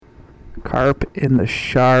Carp in the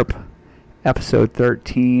Sharp, episode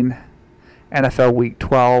 13, NFL Week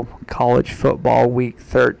 12, college football Week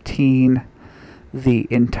 13. The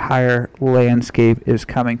entire landscape is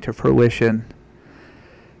coming to fruition.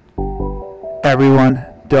 Everyone,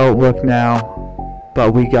 don't look now,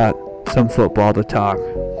 but we got some football to talk.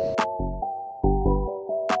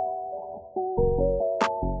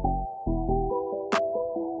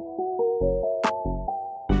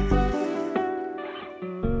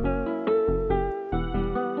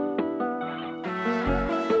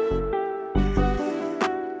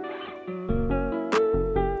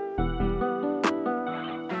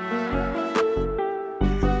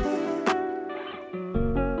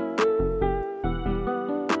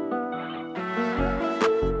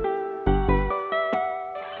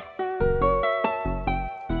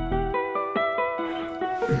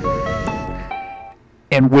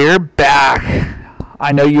 And we're back.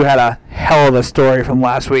 I know you had a hell of a story from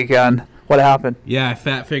last weekend. What happened? Yeah, I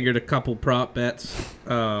fat-fingered a couple prop bets.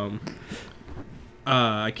 I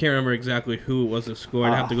can't remember exactly who it was that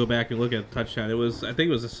scored. I'd have to go back and look at the touchdown. I think it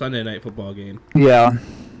was a Sunday night football game. Yeah.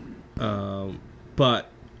 But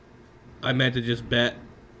I meant to just bet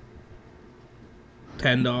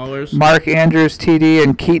 $10. Mark Andrews, TD,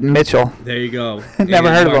 and Keaton Mitchell. There you go. Never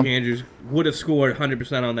heard of him. Mark Andrews would have scored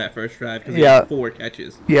 100% on that first drive because he had 4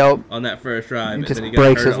 catches on that first drive. He just and then he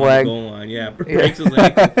breaks got hurt his on leg. The goal line. Yeah, breaks his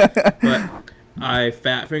leg. But I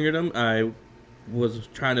fat-fingered him. I was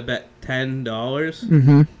trying to bet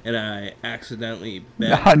 $10, and I accidentally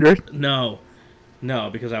bet 100. No,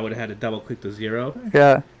 because I would have had to double-click the zero.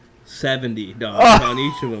 Yeah. $70 on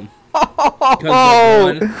each of them.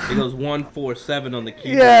 Because it goes 147 on the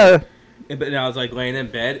keyboard. Yeah. But I was like laying in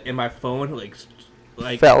bed, and my phone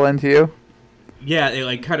like fell into you. Yeah,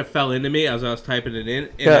 it kind of fell into me as I was typing it in,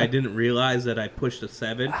 and I didn't realize that I pushed a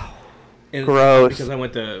 7. And gross.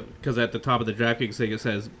 Because at the top of the DraftKings thing it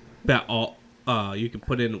says bet all. You can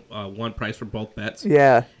put in one price for both bets.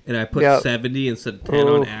 Yeah. And I put 70 instead of 10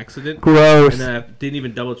 on accident. Gross. And then I didn't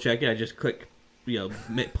even double check it. I just clicked,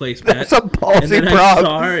 place bet. That's a ballsy And then prop. I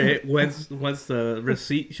saw it once the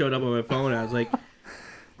receipt showed up on my phone. I was like,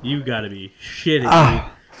 "You got to be shitting me."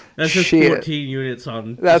 That's just 14 units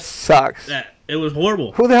on. That sucks. It was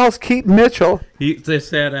horrible. Who the hell's Keaton Mitchell? They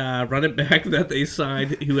said running back that they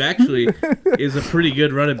signed, who actually is a pretty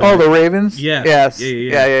good running back. Oh, the Ravens? Yeah. Yes.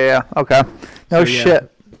 Yeah. Okay. No shit.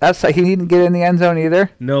 That's he didn't get in the end zone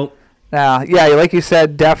either? Nope. Yeah, like you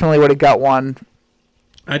said, definitely would have got one.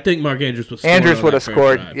 I think Mark Andrews would have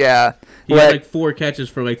scored. Drive. Yeah. He had 4 catches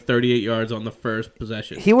for 38 yards on the first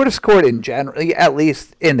possession. He would have scored in general, at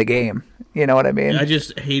least in the game. You know what I mean? I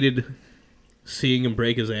just hated seeing him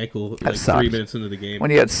break his ankle 3 minutes into the game. When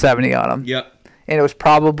he had 70 on him. Yep. And it was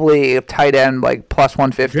probably a tight end plus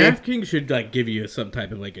 150. DraftKings should give you some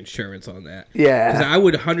type of insurance on that. Yeah. Because I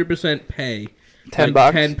would 100% pay $10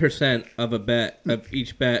 10% of a bet of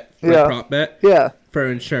each bet for a prop bet. Yeah. For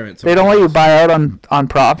insurance. They don't let you buy out on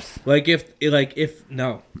props. No.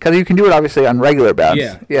 Because you can do it obviously on regular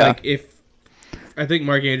bets. Yeah. I think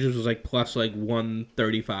Mark Andrews was plus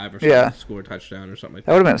 135 or something to score a touchdown or something like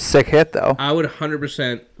that. That would have been a sick hit though. I would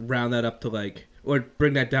 100% round that up to or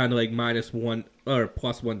bring that down to -1 or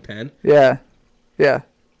plus 110. Yeah.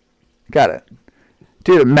 Got it.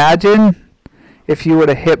 Dude, imagine if you would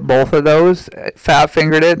have hit both of those,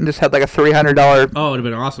 fat-fingered it, and just had a $300. Oh, it would have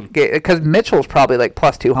been awesome. Because Mitchell's probably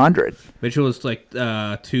plus 200. Mitchell was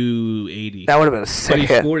 280. That would have been a sick hit.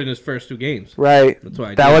 But he scored in his first 2 games. Right. That's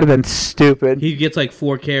why that would have been stupid. He gets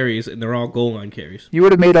 4 carries, and they're all goal line carries. You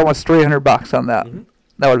would have made almost $300 on that. Mm-hmm.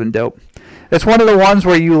 That would have been dope. It's one of the ones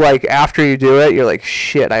where you after you do it, you're like,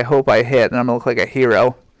 shit, I hope I hit, and I'm going to look like a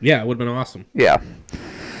hero. Yeah, it would have been awesome. Yeah.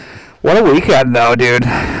 What a weekend, though, dude.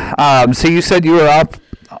 So you said you were up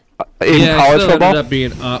in college football? Ended up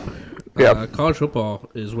being up. Yeah. College football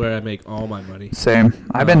is where I make all my money. Same.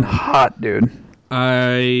 I've been hot, dude.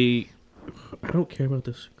 I don't care about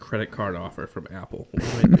this credit card offer from Apple.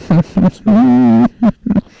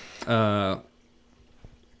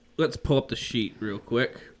 Let's pull up the sheet real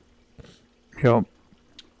quick. Yep.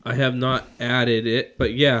 I have not added it,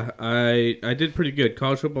 but yeah, I did pretty good.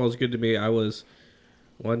 College football is good to me. I was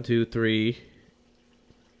 1, 2, 3.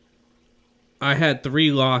 I had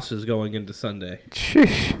 3 losses going into Sunday.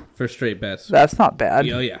 Sheesh. For straight bets. That's not bad.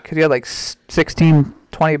 Oh, yeah. Because you had 16,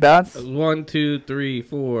 20 bets? 1, 2, 3,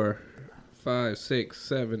 4, 5, 6,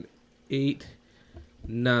 7, 8,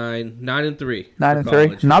 9. 9 and 3. 9 and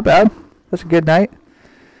 3. Not bad. That's a good night.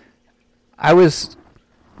 I was,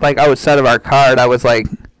 outside of our card, I was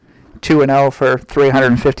 2-0 for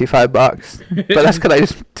 $355. But that's because I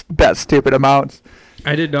just bet stupid amounts.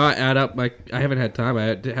 I did not add up I haven't had time.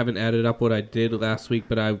 Haven't added up what I did last week,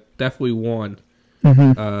 but I definitely won.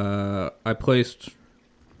 Mm-hmm. I placed,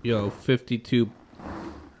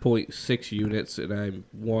 52.6 units, and I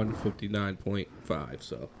won 59.5.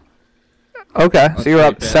 So. Okay, so you're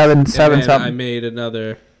up 7 something. I made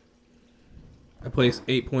another. I placed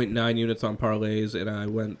 8.9 units on parlays, and I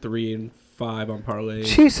went 3 and 5 on parlays.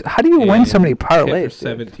 Jeez, how do you win so many parlays?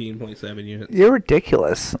 17.7 units. You're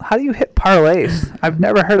ridiculous. How do you hit parlays? I've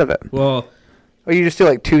never heard of it. Well, or you just do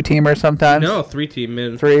like 2-teamers sometimes? No, 3-team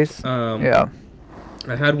in. Threes? Yeah.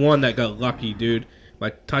 I had one that got lucky, dude. My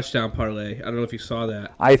touchdown parlay. I don't know if you saw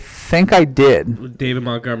that. I think I did. With David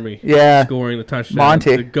Montgomery. Yeah. Scoring the touchdown.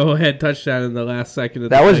 Monty. The go-ahead touchdown in the last second of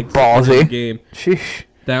that was ballsy. The game. Sheesh.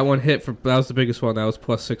 That one hit that was the biggest one. That was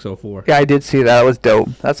plus 604. Yeah, I did see that. That was dope.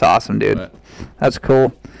 That's awesome, dude. That's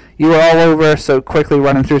cool. You were all over, so quickly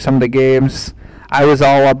running through some of the games. I was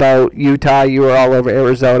all about Utah. You were all over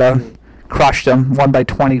Arizona. Crushed them. Won by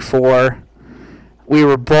 24. We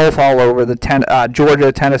were both all over the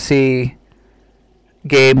Georgia-Tennessee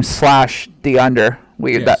game / the under.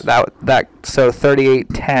 Yes. So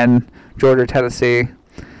 38-10 Georgia-Tennessee.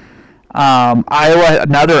 Iowa,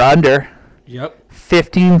 another under. Yep.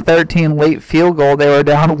 15-13 late field goal. They were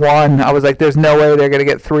down 1. I was like, there's no way they're going to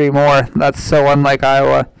get 3 more. That's so unlike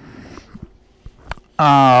Iowa.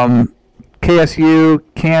 KSU,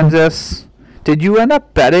 Kansas. Did you end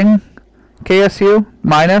up betting KSU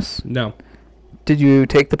minus? No. Did you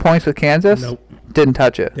take the points with Kansas? Nope. Didn't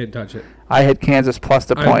touch it. Didn't touch it. I had Kansas plus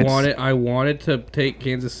the points. I wanted to take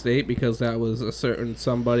Kansas State because that was a certain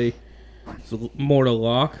somebody mortal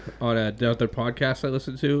lock on another podcast I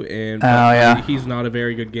listened to, and he's not a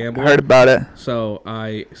very good gambler. I heard about it. So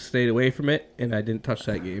I stayed away from it, and I didn't touch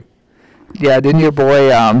that game. Yeah, didn't your boy,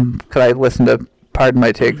 could I listen to Pardon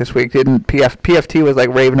My Take this week? Didn't PFT was like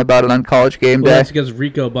raving about it on College Game Day? Well, that's because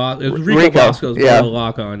Rico Bosco's mortal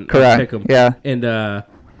lock on Pick'em. Yeah. And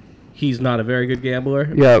he's not a very good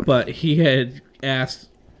gambler. Yeah. But he had asked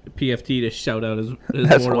PFT to shout out his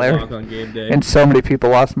That's mortal hilarious. lock on game day. And so many people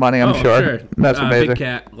lost money, I'm sure. That's amazing. Big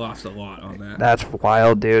Cat lost a lot on that. That's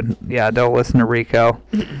wild, dude. Yeah, don't listen to Rico.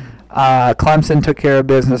 Clemson took care of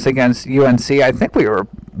business against UNC. I think we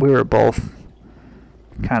were both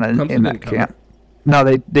kind of in that camp. No,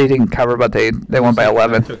 they didn't cover, but they won by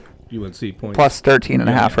 11. Took UNC points. Plus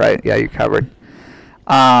 13.5, right? Yeah, you covered.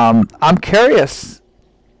 I'm curious,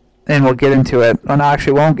 and we'll get into it. Well, no,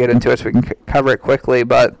 actually, we won't get into it, so we can cover it quickly.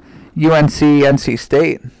 But UNC, NC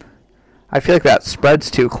State, I feel like that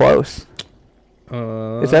spread's too close.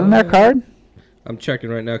 Is that in their card? I'm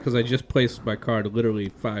checking right now because I just placed my card literally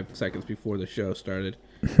 5 seconds before the show started.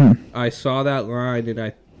 I saw that line, and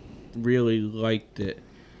I really liked it.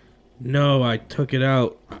 No, I took it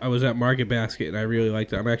out. I was at Market Basket, and I really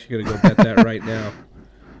liked it. I'm actually going to go bet that right now.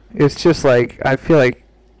 It's just like, I feel like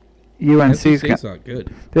UNC's not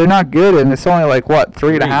good. They're not good, and it's only like, what,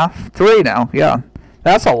 3.5? 3 now, yeah.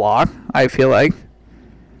 That's a lot, I feel like.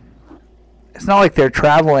 It's not like they're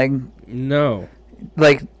traveling. No.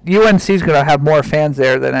 Like, UNC's going to have more fans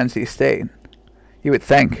there than NC State, you would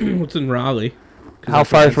think. What's in Raleigh? How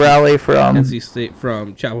far is Raleigh from? NC State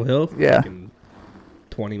from Chapel Hill? Yeah. Like in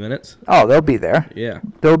 20 minutes. Oh, they'll be there. Yeah.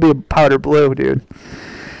 They'll be powder blue, dude.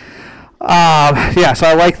 Yeah, so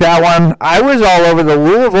I like that one. I was all over the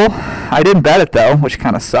Louisville. I didn't bet it, though, which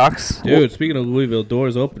kind of sucks. Dude, speaking of Louisville,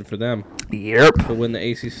 doors open for them. Yep. To win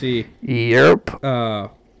the ACC. Yep.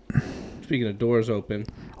 Speaking of doors open.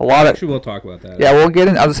 Actually, we'll talk about that. Yeah, we'll get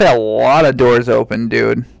in. I was going to say a lot of doors open,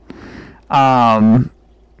 dude.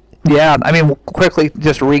 Yeah, I mean, quickly,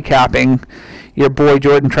 just recapping, your boy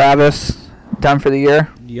Jordan Travis, done for the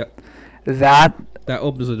year. Yep. That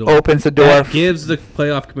opens the door. That gives the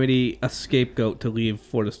playoff committee a scapegoat to leave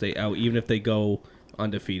Florida State out, even if they go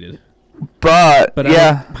undefeated. But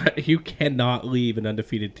yeah. But you cannot leave an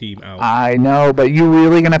undefeated team out. I know, but you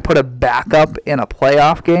really going to put a backup in a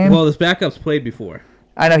playoff game? Well, this backup's played before.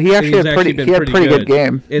 I know, he actually had a pretty good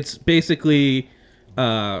game. It's basically...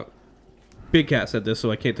 Big Cat said this,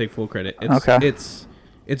 so I can't take full credit. It's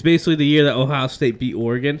basically the year that Ohio State beat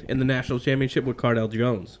Oregon in the national championship with Cardell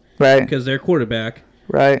Jones. Right. Because their quarterback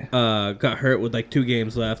got hurt with like 2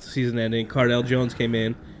 games left, season ending. Cardell Jones came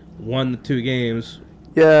in, won the 2 games.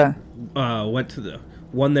 Yeah.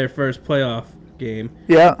 Won their first playoff game.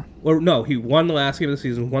 Yeah. Or no, he won the last game of the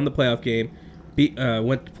season, won the playoff game,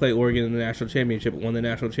 went to play Oregon in the national championship, won the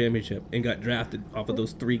national championship, and got drafted off of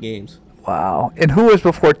those 3 games. Wow. And who was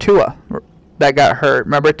before Tua that got hurt?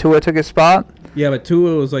 Remember Tua took his spot? Yeah, but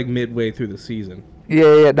Tua was like midway through the season.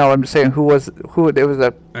 Yeah. No, I'm just saying who it was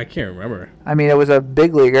a... I can't remember. I mean, it was a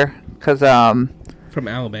big leaguer because From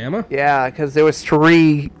Alabama? Yeah, because there was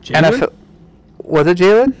 3 Jalen? NFL. Was it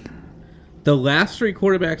Jalen? The last 3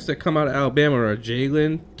 quarterbacks that come out of Alabama are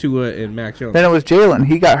Jalen, Tua, and Mac Jones. Then it was Jalen.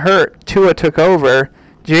 He got hurt. Tua took over.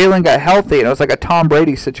 Jalen got healthy, and it was like a Tom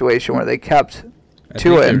Brady situation where they kept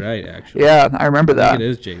Tua. I think you're right, actually. Yeah, I remember that. I think it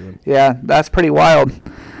is Jalen. Yeah, that's pretty wild.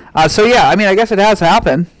 So, yeah, I mean, I guess it has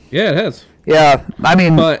happened. Yeah, it has. Yeah, I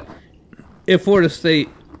mean. But if Florida State,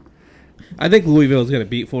 I think Louisville is going to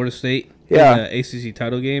beat Florida State in the ACC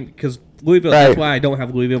title game because Louisville. Right. That's why I don't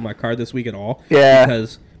have Louisville in my card this week at all. Yeah,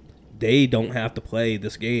 because they don't have to play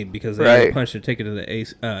this game because they punched their ticket to the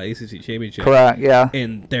ACC championship. Correct. Yeah,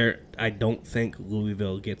 and I don't think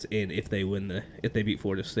Louisville gets in if they beat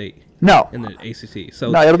Florida State. No, in the ACC. So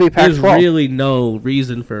no, it'll be Pac-12. There's really no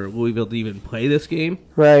reason for Louisville to even play this game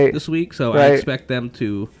this week. So I expect them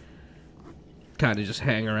to kind of just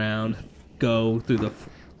hang around, go through the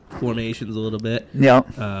formations a little bit.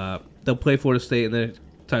 Yeah. They'll play Florida State in the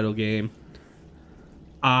title game.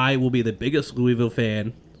 I will be the biggest Louisville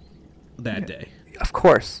fan that day. Of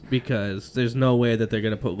course. Because there's no way that they're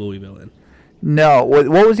going to put Louisville in. No. What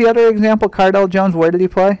was the other example? Cardell Jones, where did he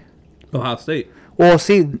play? Ohio State. Well,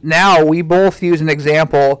 see, now we both use an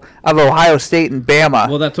example of Ohio State and Bama.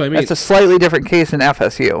 Well, that's what I mean. That's a slightly different case than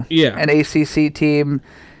FSU. Yeah. An ACC team.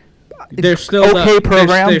 They're still okay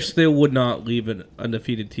program. They still would not leave an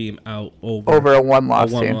undefeated team out over a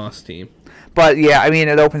one-loss team. But, yeah, I mean,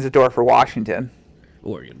 it opens the door for Washington.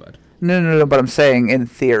 Oregon, bud. No, but I'm saying in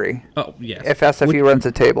theory. Oh, yes. If SFU runs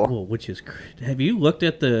the table. Well, which is have you looked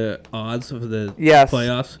at the odds of the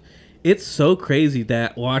playoffs? It's so crazy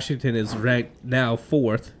that Washington is ranked now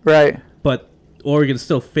 4th. Right. But Oregon's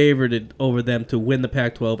still favored over them to win the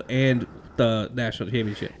Pac-12 and the national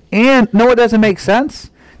championship. And no, it doesn't make sense.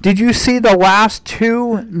 Did you see the last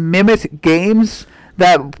 2 Mimit games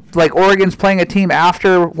that, like, Oregon's playing a team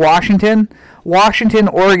after Washington?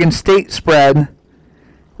 Washington-Oregon State spread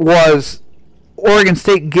was Oregon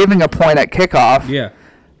State giving a point at kickoff. Yeah.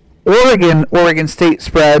 Oregon State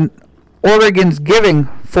spread, Oregon's giving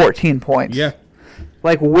 14 points. Yeah.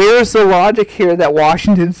 Like, where's the logic here that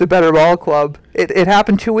Washington's the better ball club? It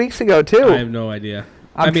happened 2 weeks ago, too. I have no idea.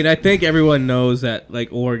 I mean, I think everyone knows that, like,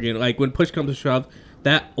 Oregon, like, when push comes to shove,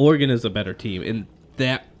 that Oregon is a better team. And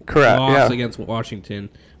that loss against Washington,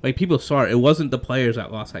 like, people saw it. It wasn't the players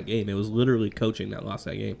that lost that game. It was literally coaching that lost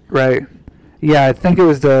that game. Right. Yeah, I think it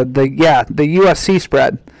was the USC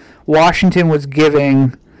spread. Washington was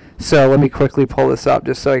giving. So let me quickly pull this up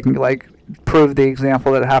just so I can prove the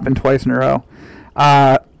example that it happened twice in a row.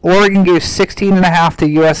 Oregon gave 16.5 to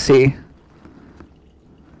USC.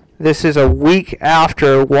 This is a week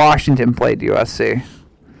after Washington played USC.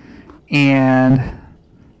 And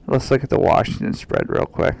let's look at the Washington spread real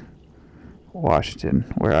quick.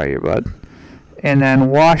 Washington, where are you, bud? And then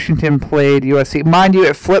Washington played USC. Mind you,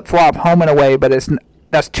 it flip-flop home and away, but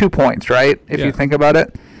that's 2 points, right? If you think about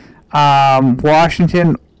it.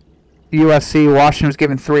 Washington, USC, Washington was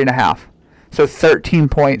given 3.5. So 13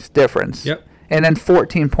 points difference. Yep. And then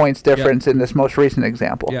 14 points difference in this most recent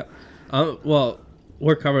example. Yeah. Well,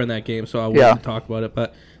 we're covering that game, so I won't talk about it.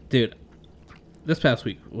 But, dude, this past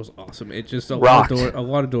week was awesome. It just a lot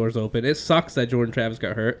of doors open. It sucks that Jordan Travis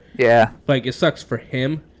got hurt. Yeah. Like, it sucks for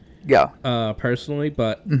him. Yeah. Personally,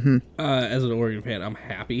 but as an Oregon fan, I'm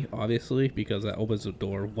happy, obviously, because that opens the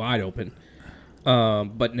door wide open.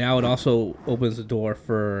 But now it also opens the door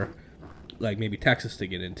for, like, maybe Texas to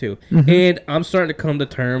get in, too. And I'm starting to come to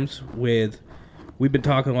terms with, we've been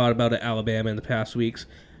talking a lot about Alabama in the past weeks.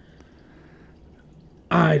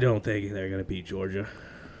 I don't think they're going to beat Georgia.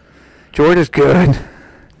 Georgia's good.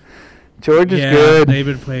 Georgia's good. They've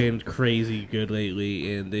been playing crazy good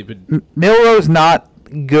lately, and they've been... Milrow's not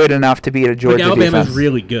good enough to beat a Georgia defense. Alabama's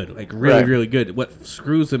really good, like really good. What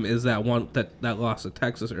screws them is that one that loss to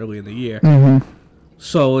Texas early in the year.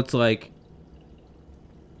 So it's like,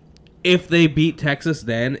 if they beat Texas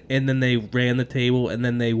then, and then they ran the table, and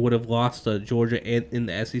then they would have lost to Georgia in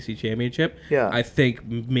the SEC championship, I think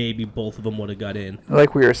maybe both of them would have got in.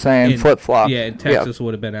 Like we were saying, flip-flop. Yeah, and Texas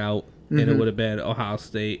would have been out, and it would have been Ohio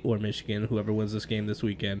State or Michigan, whoever wins this game this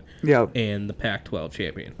weekend, and the Pac-12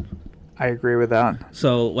 champion. I agree with that.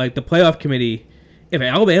 So, like, the playoff committee, if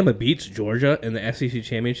Alabama beats Georgia in the SEC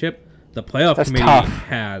championship, the playoff committee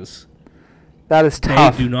has... That is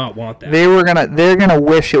tough. They do not want that. They're gonna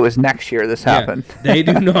wish it was next year this happened. They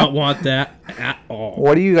do not want that at all.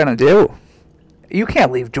 What are you gonna do? You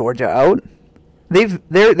can't leave Georgia out. They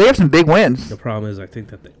have some big wins. The problem is, I think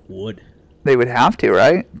that they would. They would have to,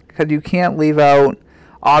 right? Because you can't leave out,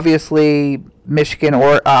 obviously, Michigan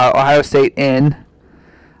or Ohio State in.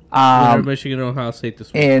 Michigan and Ohio State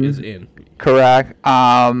this week is in. Correct.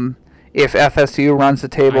 If FSU runs the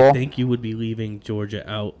table, I think you would be leaving Georgia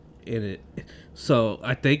out in it. So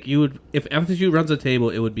I think you would, if FSU runs the table,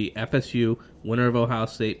 it would be FSU, winner of Ohio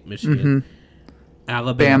State, Michigan,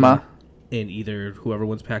 Alabama, and either whoever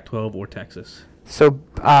wins Pac-12 or Texas. So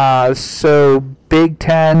Big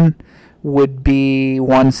Ten would be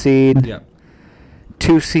 1 seed. Yep.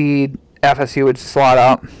 2 seed FSU would slot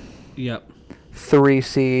up. Yep. 3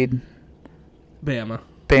 seed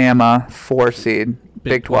Bama. 4 seed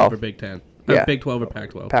Big 12 or Big 10. Yeah. Big 12 or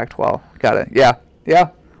Pac-12. Pac-12. Got it. Yeah.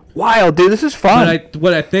 Wild, dude. This is fun.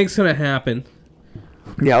 What I think's gonna happen.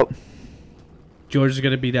 Yep. Georgia's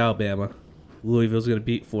gonna beat Alabama. Louisville's gonna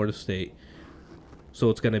beat Florida State. So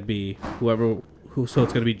it's gonna be So it's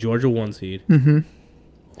gonna be Georgia 1 seed. Mm-hmm.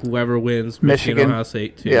 Whoever wins, Michigan, Ohio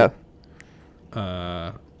State 2. Yeah.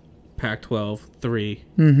 Pac-12 3.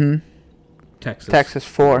 Mm-hmm. Texas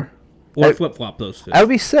 4. Or flip-flop those two. That would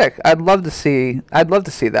be sick. I'd love to see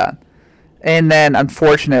that. And then,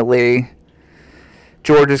 unfortunately,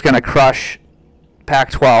 Georgia's going to crush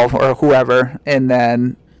Pac-12 or whoever, and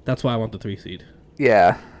then... That's why I want the 3 seed.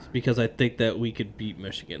 Yeah. It's because I think that we could beat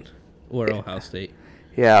Michigan or Ohio State.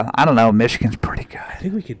 Yeah, I don't know. Michigan's pretty good. I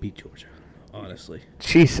think we could beat Georgia, honestly.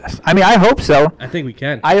 Jesus. I mean, I hope so. I think we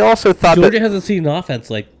can. I also thought Georgia hasn't seen an offense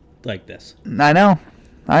like this.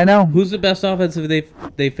 I know. Who's the best offensive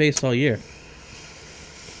they faced all year?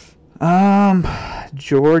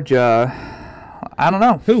 Georgia. I don't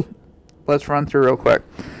know. Who? Let's run through real quick.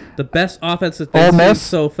 The best offense that they've seen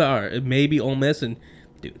so far. Maybe Ole Miss and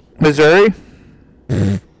dude. Missouri.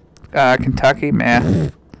 Kentucky,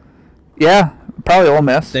 man. Yeah, probably Ole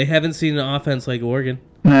Miss. They haven't seen an offense like Oregon.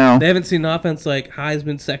 No. They haven't seen an offense like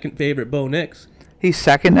Heisman's second favorite, Bo Nix. He's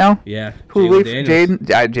second now? Yeah. Jaden?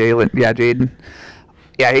 Yeah, Jaden.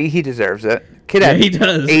 Yeah, he deserves it. Kid had he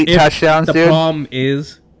does. 8 touchdowns, the dude. The problem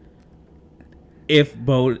is, if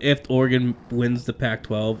Oregon wins the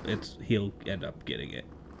Pac-12, he'll end up getting it.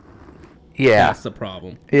 Yeah. That's the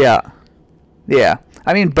problem. Yeah.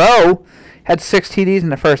 I mean, Bo had 6 TDs in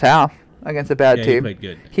the first half against a bad team. He played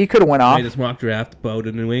good. He could have went off. Made his mock draft, Bo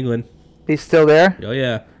to New England. He's still there? Oh,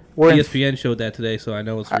 yeah. ESPN showed that today, so I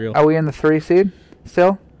know it's real. Are we in the 3 seed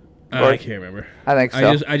still? I can't remember. I think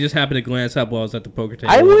so. I just happened to glance up while I was at the poker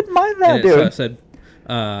table. I wouldn't mind that, dude. So it said,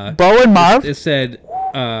 Bo and Marv? It said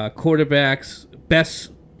quarterbacks,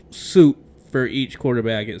 best suit for each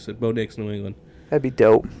quarterback. It said Bo Nix, New England. That'd be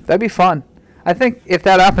dope. That'd be fun. I think if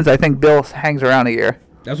that happens, I think Bill hangs around a year.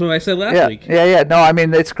 That's what I said last week. Yeah. No, I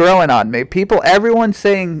mean, it's growing on me. Everyone's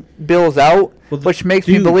saying Bill's out, which makes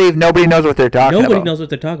me believe nobody knows what they're talking about. Nobody knows what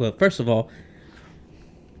they're talking about. First of all,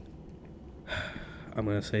 I'm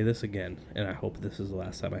going to say this again, and I hope this is the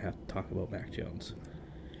last time I have to talk about Mac Jones.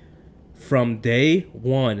 From day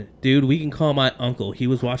one, dude, we can call my uncle. He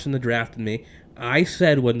was watching the draft with me. I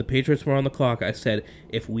said when the Patriots were on the clock, I said,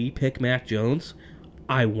 if we pick Mac Jones,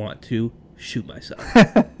 I want to shoot myself.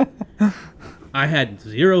 I had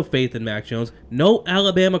zero faith in Mac Jones. No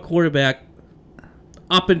Alabama quarterback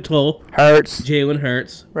up until Jalen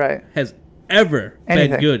Hurts has ever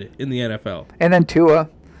been good in the NFL. And then Tua.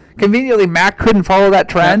 Conveniently, Mac couldn't follow that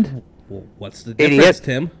trend. Well, what's the difference,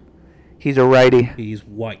 Tim? He's a righty. He's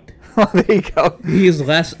white. There you go. He is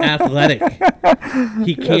less athletic.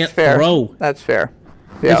 He can't throw. That's fair.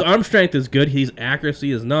 Yeah. His arm strength is good. His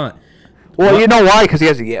accuracy is not. Well, you know why? Because he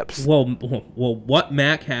has the yips. Well, what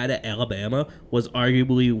Mac had at Alabama was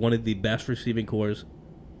arguably one of the best receiving cores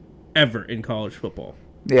ever in college football.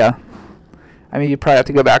 Yeah. I mean, you probably have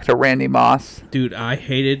to go back to Randy Moss. Dude, I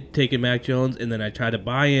hated taking Mac Jones, and then I tried to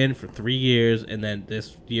buy in for 3 years, and then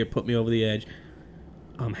this year put me over the edge.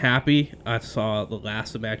 I'm happy I saw the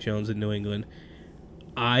last of Mac Jones in New England.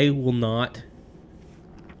 I will not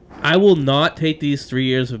take these 3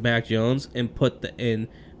 years of Mac Jones and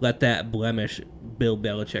let that blemish Bill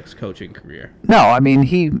Belichick's coaching career. No, I mean,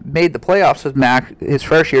 he made the playoffs with Mac his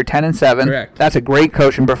first year, 10-7. Correct. That's a great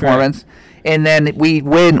coaching performance. Correct. And then we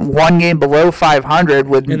win 1 game below 500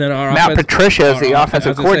 with Matt Patricia as the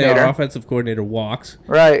offensive coordinator. Our offensive coordinator walks.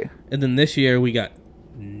 Right. And then this year we got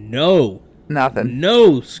nothing.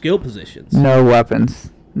 No skill positions. No weapons.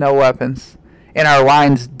 And our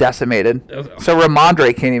line's decimated. So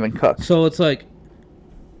Ramondre can't even cook. So it's like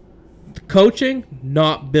coaching,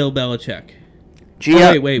 not Bill Belichick.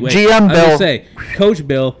 Wait. GM Bill. I was going to say, Coach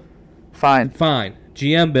Bill. Fine.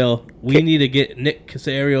 GM Bill, we need to get Nick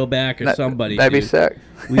Caserio back or somebody. That'd be sick.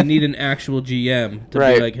 We need an actual GM to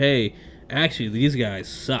be like, hey, actually, these guys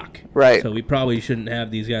suck. Right. So we probably shouldn't have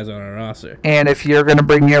these guys on our roster. And if you're going to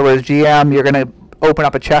bring me over as GM, you're going to open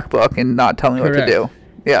up a checkbook and not tell me what to do.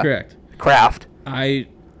 Yeah. Correct. Craft. I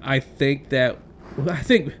think,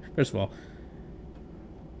 first of all,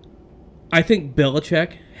 I think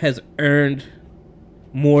Belichick has earned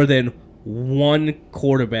more than one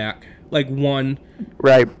quarterback, like one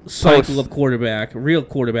cycle of quarterback, real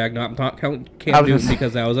quarterback. Not counting Cam Newton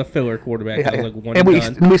because that was a filler quarterback. Yeah, that was like one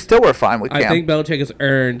and done. we still were fine with Cam. I think Belichick has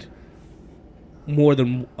earned more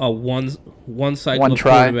than one cycle one of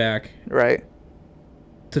try. quarterback, right,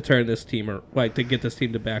 to turn this team or like to get this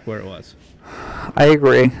team to back where it was. I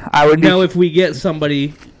agree. Now if we get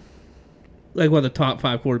somebody like one of the top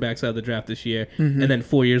 5 quarterbacks out of the draft this year, and then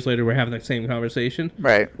 4 years later we're having the same conversation,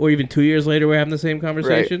 right, or even 2 years later we're having the same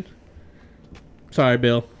conversation. Right. Sorry,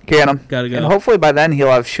 Bill. Get him. Gotta go. And hopefully by then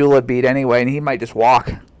he'll have Shula beat anyway, and he might just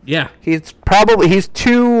walk. Yeah. He's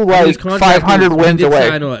 500 wins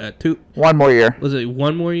away. 1 more year. Was it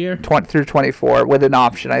 1 more year? Through 24 with an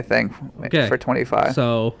option, I think, for 25.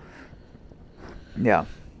 So. Yeah.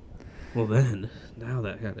 Well then, now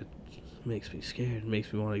that kind of makes me scared.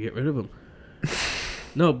 Makes me want to get rid of him.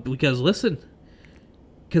 No, because listen.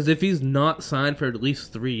 Because if he's not signed for at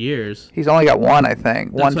least 3 years... He's only got 1, I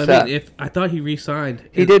think. That's one what set. I mean. I thought he re-signed.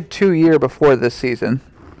 He did 2 years before this season.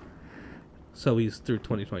 So he's through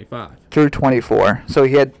 2025. Through 24. So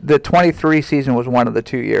he had... The 23 season was one of the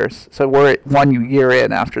 2 years. So we're at 1 year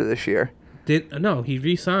in after this year. No, he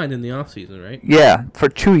re-signed in the offseason, right? Yeah, for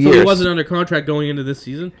 2 years. So he wasn't under contract going into this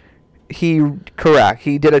season? Correct.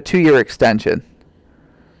 He did a 2-year extension.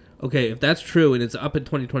 Okay, if that's true and it's up in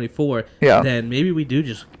 2024, then maybe we do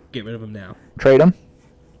just get rid of him now. Trade him?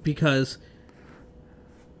 Because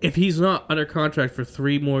if he's not under contract for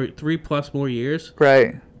 3+ more years,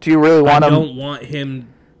 right? Do you really want him? I don't want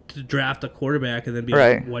him to draft a quarterback and then be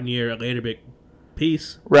like 1 year later, big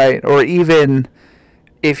piece. Right, or even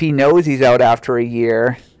if he knows he's out after a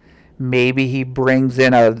year, maybe he brings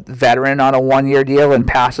in a veteran on a 1-year deal and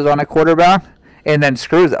passes on a quarterback and then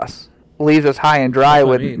screws us. Leaves us high and dry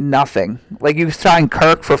with nothing. Like you sign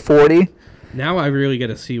Kirk for 40. Now I really got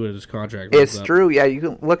to see what his contract is. It's true. Yeah, you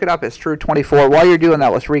can look it up. It's true 24. While you're doing that,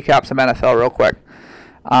 let's recap some NFL real quick.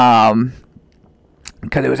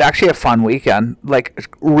 Because it was actually a fun weekend. Like,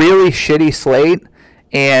 really shitty slate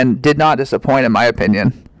and did not disappoint in my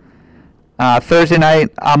opinion. Thursday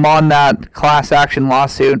night, I'm on that class action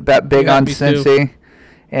lawsuit, bet big on Cincy.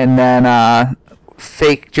 And then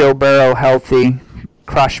fake Joe Burrow healthy,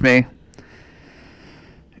 crushed me.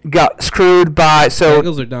 Got screwed by...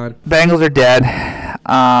 Bengals are done. Bengals are dead.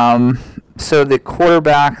 So the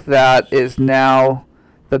quarterback that is now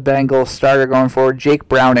the Bengals starter going forward, Jake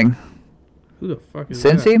Browning. Who the fuck is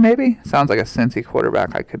Cincy, that? maybe? Sounds like a Cincy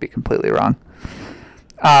quarterback. I could be completely wrong.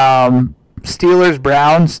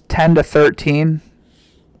 Steelers-Browns, 10-13.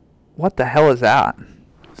 What the hell is that?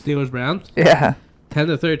 Steelers-Browns? Yeah.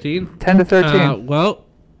 10-13? 10-13. Well,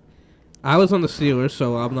 I was on the Steelers,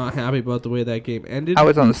 so I'm not happy about the way that game ended. I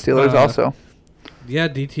was on the Steelers also. Yeah,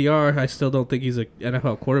 DTR, I still don't think he's an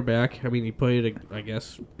NFL quarterback. I mean, he played, I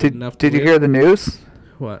guess, enough. Did you hear the news?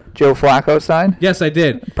 What? Joe Flacco signed? Yes, I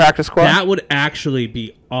did. Practice squad? That would actually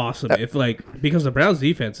be awesome if, because the Browns'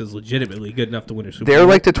 defense is legitimately good enough to win a Super Bowl. They're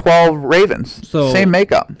like the 12 Ravens. So same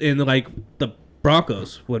makeup. In, the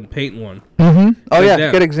Broncos when Peyton won. Mm-hmm. Oh,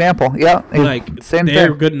 yeah, good example. Yeah, same thing.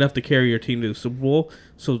 They're good enough to carry your team to the Super Bowl.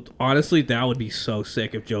 So, honestly, that would be so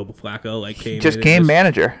sick if Joe Flacco came just in game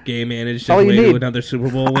manager. Game managed his way to another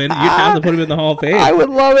Super Bowl win. You'd have to put him in the Hall of Fame. I would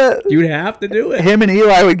love it. You'd have to do it. Him and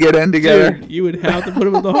Eli would get in together. Dude, you would have to put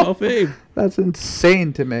him in the Hall of Fame. That's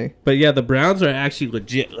insane to me. But, yeah, the Browns are actually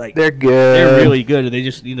legit. They're good. They're really good. They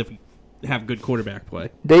just need to have good quarterback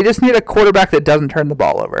play. They just need a quarterback that doesn't turn the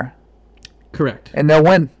ball over. Correct. And they'll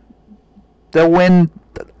win. They'll win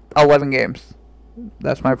 11 games.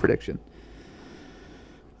 That's my prediction.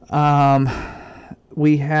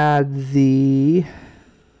 We had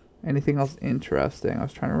anything else interesting? I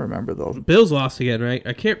was trying to remember those. Bills lost again, right?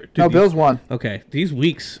 I can't. Bills won. Okay, these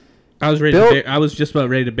weeks, I was just about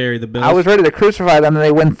ready to bury the Bills. I was ready to crucify them, and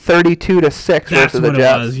they win 32-6 versus the Jets. That's what it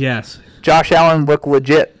was. Yes. Josh Allen looked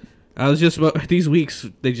legit. I was just about these weeks.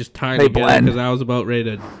 They just tied together because I was about ready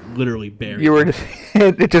to literally bury. You were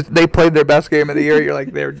just they played their best game of the year. You're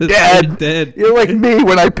like they're dead. Dead. You're like me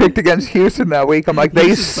when I picked against Houston that week. I'm like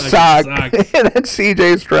they suck. And then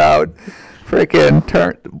C.J. Stroud,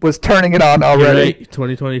 freaking was turning it on already. You're right.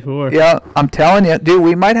 2024. Yeah, I'm telling you, dude.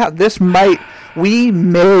 We may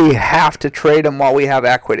have to trade him while we have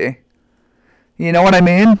equity. You know what I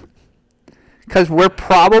mean? Because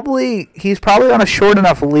he's probably on a short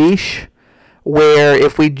enough leash where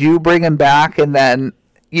if we do bring him back, and then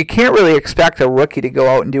you can't really expect a rookie to go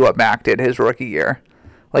out and do what Mac did his rookie year.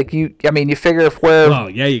 You figure if we're... Well,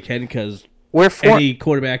 yeah, you can, because any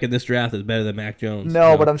quarterback in this draft is better than Mac Jones.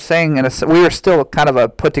 No, but I'm saying we were still kind of a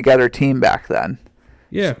put-together team back then.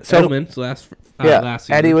 Yeah, So Edelman's last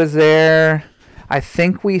season. Eddie was there. I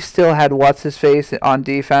think we still had what's-his-face on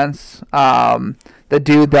defense. The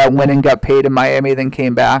dude that went and got paid in Miami, then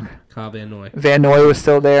came back. Kyle Van Noy. Van Noy was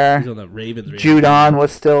still there. He's on the Ravens. Judon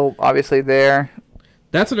was still obviously there.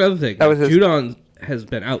 That's another thing. Judon has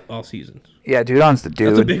been out all season. Yeah, Judon's the dude.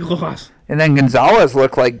 That's a big loss. And then Gonzalez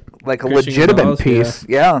looked like a legitimate piece.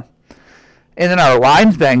 Yeah. And then our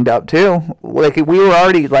line's banged up too. Like we were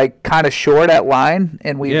already like kind of short at line,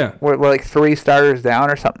 and we're like 3 starters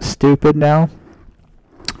down or something stupid now.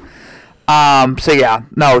 So yeah,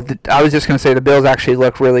 no, I was just gonna say the Bills actually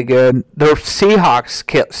look really good. The Seahawks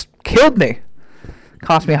killed me.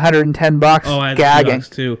 Cost me $110. Oh, I had gagging. the Seahawks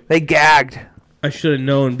too. They gagged. I should have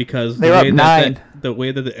known because they were up 9. The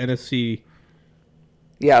way that the NFC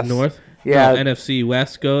North, NFC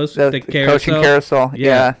West goes, the coaching carousel.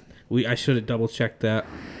 Yeah. I should have double checked that.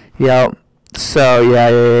 Yeah. So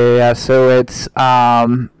yeah. So it's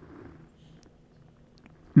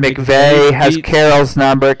McVay has Carroll's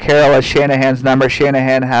number. Carroll has Shanahan's number.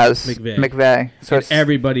 Shanahan has McVay. So and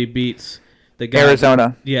everybody beats the guy.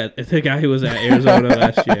 Arizona. The guy who was at Arizona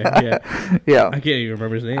last year. Yeah. I can't even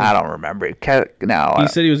remember his name. I don't remember. No. He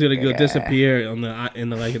said he was going to go disappear in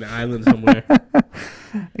an island somewhere.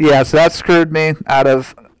 Yeah, so that screwed me out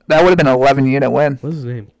of. That would have been an 11-unit win. What's his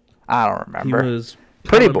name? I don't remember. He was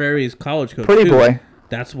Pretty Berry's college coach. Pretty boy.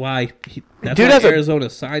 That's why Arizona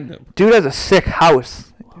signed him. Dude has a sick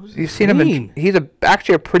house. You've seen him. He's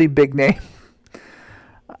actually a pretty big name.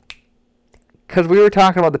 Because we were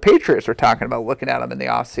talking about the Patriots. We're talking about looking at him in the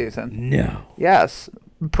offseason. No. Yes.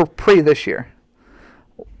 Pre this year.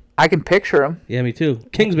 I can picture him. Yeah, me too.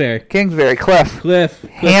 Kingsbury, Cliff.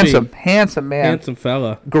 Handsome man. Handsome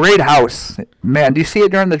fella. Great house. Man, do you see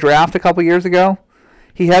it during the draft a couple years ago?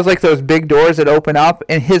 He has like those big doors that open up,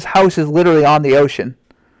 and his house is literally on the ocean.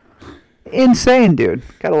 Insane, dude.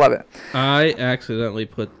 Gotta love it. I accidentally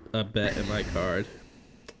put a bet in my card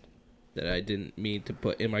that I didn't mean to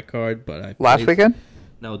put in my card, but I last weekend?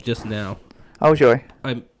 No, just now. Oh, joy.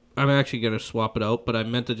 I'm actually gonna swap it out, but I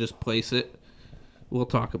meant to just place it. We'll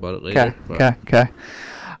talk about it later. Okay.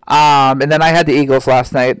 And then I had the Eagles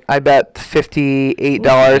last night. I bet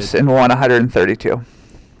 $58 and won $132.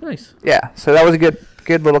 Nice. Yeah, so that was a good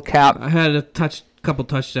little cap. I had a couple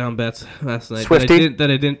touchdown bets last night. Swifty? That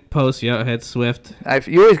I didn't post. Yeah, I had Swift.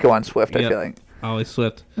 You always go on Swift, I feel like. Always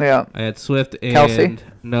Swift. Yeah. I had Swift and Kelsey?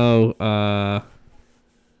 No.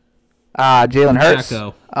 Jalen Hurts.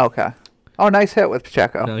 Pacheco. Okay. Oh, nice hit with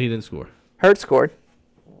Pacheco. No, he didn't score. Hurts scored.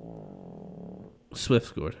 Swift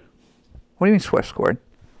scored. What do you mean Swift scored?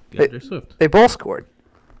 Swift. They both scored.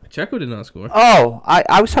 Pacheco did not score. Oh,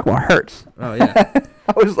 I was talking about Hurts. Oh, yeah.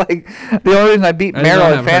 I was like, the only reason I beat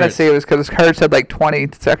Merrill in fantasy was because Hurts had like 20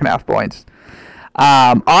 second half points.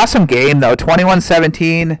 Awesome game, though.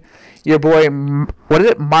 21-17. Your boy, what is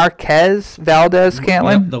it? Marquez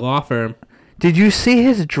Valdez-Scantling? The law firm. Did you see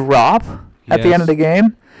his drop at the end of the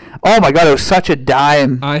game? Oh, my God. It was such a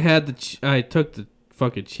dime. I took the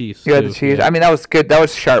fucking Chiefs. You had the Chiefs. Yeah. I mean, that was good. That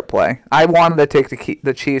was sharp play. I wanted to take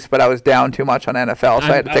the Chiefs, but I was down too much on NFL, so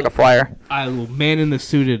I had to take a flyer. I man in the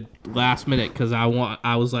suited last minute because I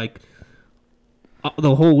was like,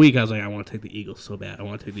 the whole week I was like, I want to take the Eagles so bad. I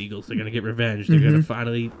want to take the Eagles. They're gonna get revenge. They're gonna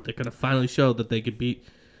finally show that they could beat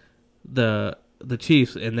the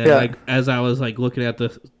Chiefs. And then like as I was like looking at the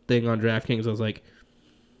thing on DraftKings, I was like,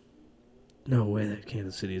 no way that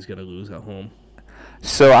Kansas City is gonna lose at home.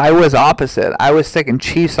 So I was opposite. I was thinking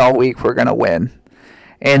Chiefs all week were going to win.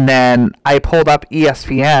 And then I pulled up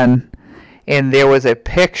ESPN, and there was a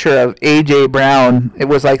picture of A.J. Brown. It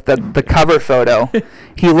was like the cover photo.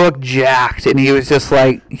 He looked jacked, and he was just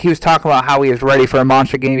like, he was talking about how he was ready for a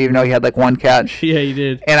monster game, even though he had like one catch. Yeah, he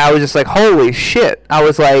did. And I was just like, holy shit. I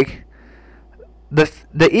was like,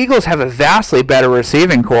 the Eagles have a vastly better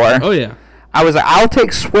receiving core. Oh, yeah. I was like, I'll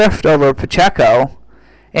take Swift over Pacheco.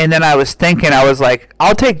 And then I was thinking, I was like,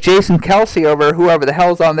 I'll take Jason Kelsey over whoever the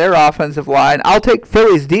hell's on their offensive line. I'll take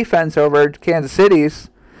Philly's defense over Kansas City's.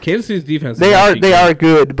 Kansas City's defense. They are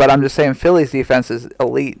good, but I'm just saying Philly's defense is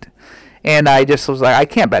elite. And I just was like, I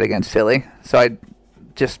can't bet against Philly, so I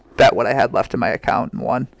just bet what I had left in my account and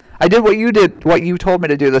won. I did what you told me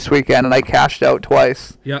to do this weekend, and I cashed out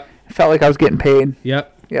twice. Yep. I felt like I was getting paid.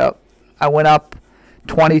 Yep. I went up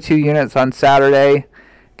 22 units on Saturday,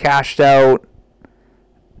 cashed out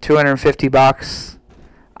 $250.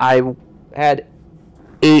 I had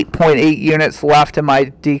 8.8 units left in my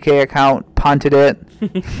DK account, punted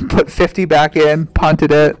it, put 50 back in,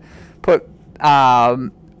 punted it,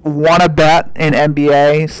 won a bet in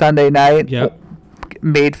NBA Sunday night,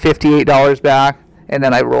 made $58 back, and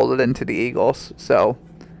then I rolled it into the Eagles. So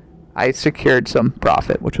I secured some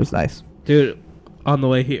profit, which was nice. Dude, on the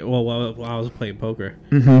way here, while I was playing poker,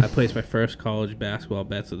 Mm-hmm. I placed my first college basketball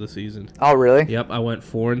bets of the season. Oh, really? Yep, I went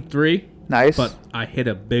 4-3. Nice. But I hit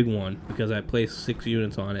a big one because I placed 6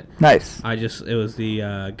 units on it. Nice. It was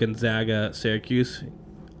the Gonzaga-Syracuse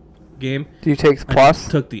game. Do you take the plus?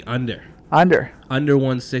 I took the under. Under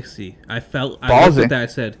 160. I looked Ballsy. at that, I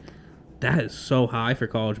said, that is so high for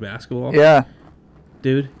college basketball. Yeah.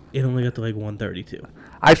 Dude, it only got to like 132.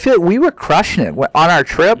 I feel we were crushing it on our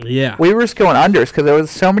trip. Yeah. We were just going unders because there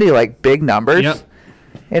was so many like big numbers. Yep.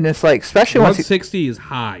 And it's like, especially once 160 is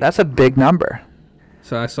high. that's a big number.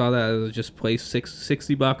 So I saw that. I just placed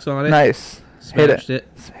 $60 on it. Nice. Smashed Hit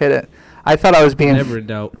it. I thought I was being Never in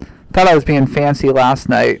doubt. fancy last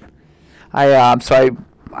night.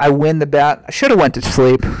 I win the bet. I should have went to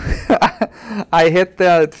sleep. I hit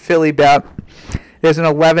the Philly bet. There's an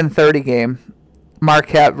 11:30 game.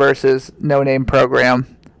 Marquette versus No Name Program.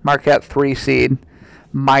 Marquette 3 seed,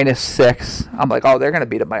 -6. I'm like, oh, they're gonna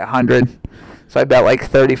beat it by 100. So I bet like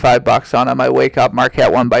 $35 on them. I wake up,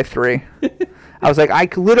 Marquette won by 3. I was like, I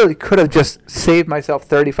literally could have just saved myself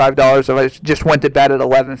 $35 if I just went to bed at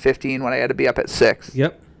 11:15 when I had to be up at 6.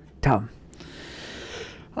 Yep. Dumb.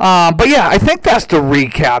 But yeah, I think that's the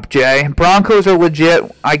recap, Jay. Broncos are legit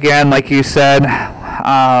again, like you said.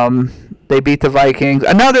 They beat the Vikings.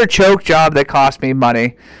 Another choke job that cost me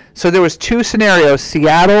money. So there was 2 scenarios: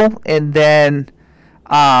 Seattle and then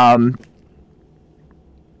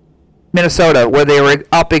Minnesota, where they were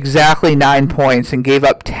up exactly 9 points and gave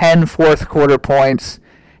up 10 fourth quarter points.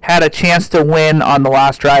 Had a chance to win on the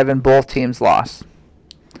last drive, and both teams lost.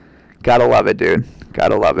 Gotta love it, dude.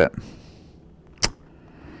 Gotta love it.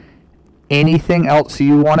 Anything else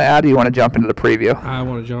you want to add, or you want to jump into the preview? I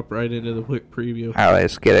want to jump right into the quick preview. All right,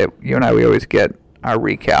 let's get it. You and I, we always get our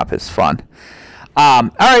recap. It's fun. All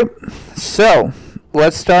right, so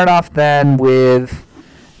let's start off then with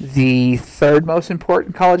the third most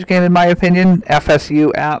important college game, in my opinion.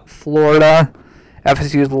 FSU at Florida.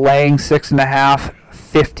 FSU is laying 6.5.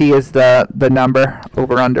 50 is the number,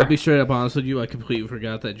 over under. I'll be straight up honest with you. I completely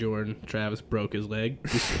forgot that Jordan Travis broke his leg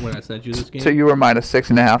when I sent you this game. So you were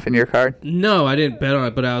 -6.5 in your card? No, I didn't bet on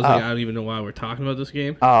it, but I was like, I don't even know why we're talking about this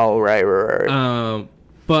game. Oh, right.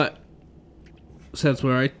 But since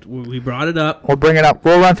we brought it up, We'll bring it up.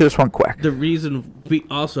 We'll run through this one quick. the reason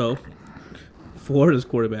Florida's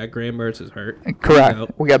quarterback Graham Mertz is hurt. Correct. He's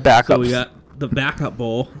out. We got backups. So we got the backup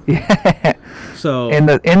bowl. Yeah. So in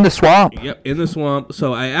the swamp. Yep, in the swamp.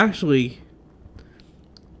 So I'm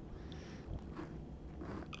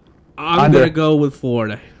Under. gonna go with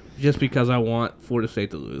Florida just because I want Florida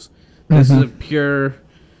State to lose. This is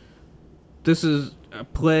This is a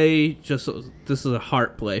play. This is a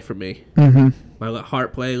heart play for me. Mm-hmm. My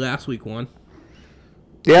heart play last week won.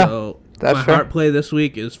 Yeah. So that's my fair. heart play this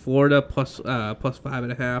week is Florida plus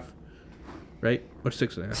 5.5, right? Or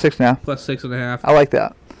 6.5. 6.5. Plus 6.5. I like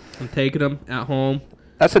that. I'm taking them at home.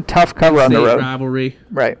 That's a tough cover on the State road. rivalry.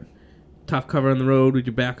 Right. Tough cover on the road with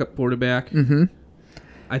your backup quarterback. Mm-hmm.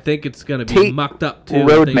 I think it's going to be Tate mucked up too.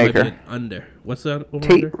 road I think it might be maker. an under. What's that? Over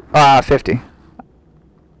Tate, under? 50.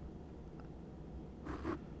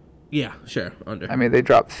 Yeah, sure. Under. I mean, they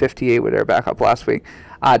dropped 58 with their backup last week.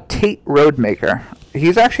 Tate Roadmaker.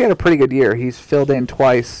 He's actually had a pretty good year. He's filled in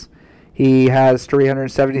twice. He has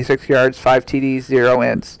 376 yards, 5 TDs, 0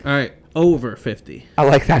 ins. All right. Over 50. I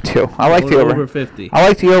like that too. I like the over. Over 50. I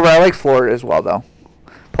like the over. I like Florida as well, though.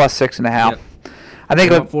 Plus 6.5. Yep. I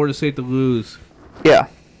think. I want Florida State to lose. Yeah.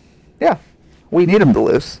 Yeah. We need them to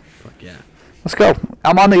lose. Fuck yeah. Let's go.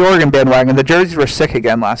 I'm on the Oregon bandwagon. The jerseys were sick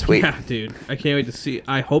again last week. Yeah, dude. I can't wait to see.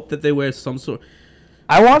 I hope that they wear some sort.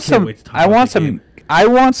 I want some. wait to talk about the game. I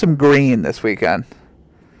want some green this weekend.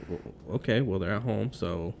 Okay, well they're at home,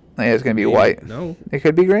 so. I think it's gonna be white. No, It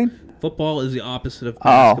could be green. football is the opposite of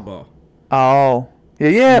basketball. Oh.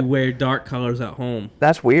 Yeah. You wear dark colors at home.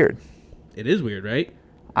 That's weird. It is weird, right?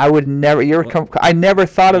 I would never. I never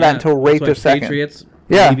thought of that until right that's why this second. Patriots,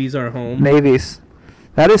 Yeah. Navies are home. Navies.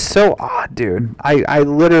 That is so odd, dude. I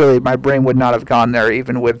literally, my brain would not have gone there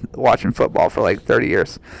even with watching football for like 30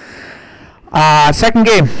 years. Second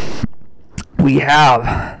game. We have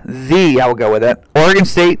I will go with it. Oregon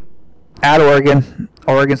State at Oregon.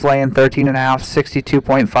 Oregon's laying 13.5,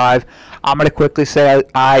 62.5. I'm going to quickly say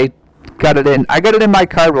I got it in. I got it in my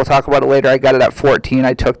card. We'll talk about it later. I got it at 14.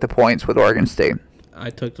 I took the points with Oregon State. I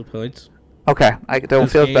took the points. Okay. I don't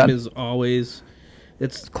This feel game bad. is always.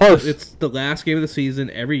 It's close. It's the last game of the season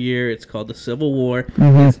every year. It's called the Civil War.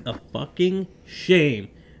 Mhm. It's a fucking shame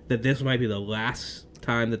that this might be the last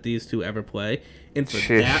time that these two ever play. And for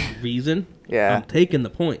Sheesh. that reason, Yeah. I'm taking the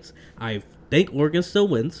points. I've think Oregon still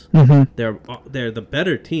wins. Mm-hmm. They're the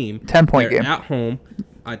better team. 10-point game. At home.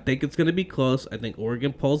 I think it's going to be close. I think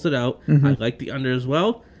Oregon pulls it out. Mm-hmm. I like the under as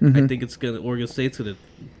well. Mm-hmm. I think Oregon State's going to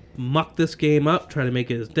muck this game up, try to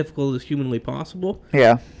make it as difficult as humanly possible.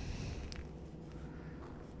 Yeah.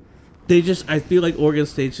 I feel like Oregon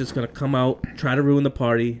State's just going to come out, try to ruin the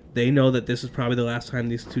party. They know that this is probably the last time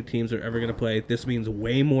these two teams are ever going to play. This means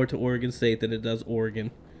way more to Oregon State than it does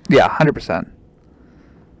Oregon. Yeah, 100%.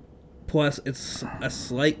 Plus, it's a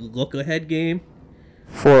slight look-ahead game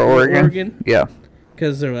For Oregon? Yeah.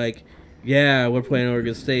 Because they're like, yeah, we're playing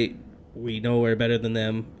Oregon State. We know we're better than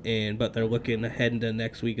them, but they're looking ahead into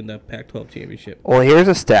next week in the Pac-12 championship. Well, here's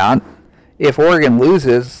a stat. If Oregon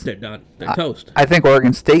loses, they're done. They're toast. I think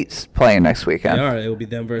Oregon State's playing next weekend. They are. It will be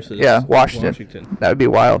them versus Washington. That would be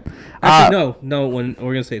wild. Actually, no. When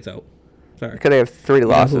Oregon State's out, sorry, because they have 3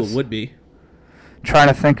 losses. Who it would be? Trying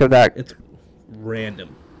to think of that. It's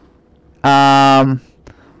random.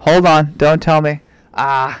 Hold on. Don't tell me.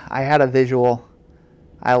 I had a visual.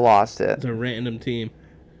 I lost it. It's a random team.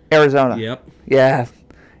 Arizona. Yep. Yeah.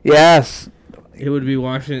 Yes. It would be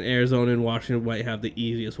Washington, Arizona, and Washington might have the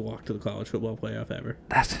easiest walk to the college football playoff ever.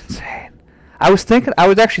 That's insane. I was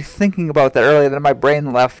actually thinking about that earlier, then my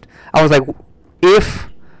brain left. I was like, if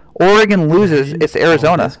Oregon loses, it's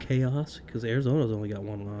Arizona. That's chaos, because Arizona's only got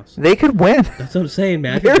 1 loss. They could win. That's what I'm saying.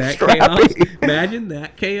 Imagine that chaos. Imagine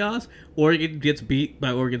that chaos. Oregon gets beat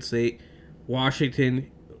by Oregon State. Washington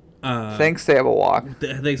thinks they have a walk.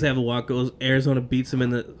 Thinks they have a walk. Goes Arizona beats them in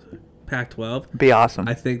the Pac-12. Be awesome.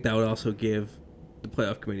 I think that would also give the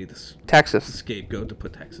playoff committee the scapegoat to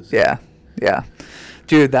put Texas. Yeah.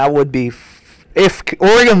 Dude, that would be... if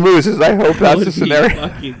Oregon loses, I hope that's the scenario.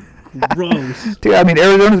 Fucking gross. Dude, I mean,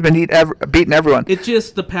 Arizona's been beating everyone. It's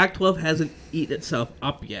just the Pac-12 hasn't eaten itself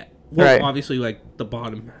up yet. Well, right. Obviously, like, the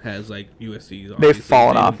bottom has, like, USC. They've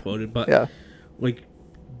fallen off. Imploded, but, yeah. like,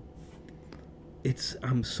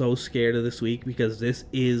 I'm so scared of this week because this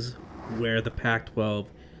is where the Pac-12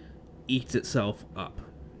 eats itself up.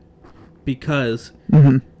 Because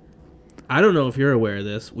I don't know if you're aware of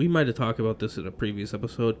this. We might have talked about this in a previous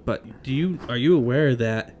episode, but are you aware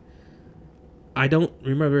that I don't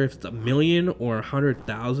remember if it's 1 million or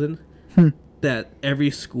 100,000 that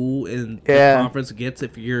every school in the conference gets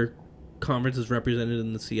if your conference is represented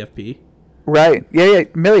in the CFP? Right. Yeah,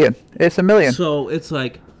 million. It's 1 million. So it's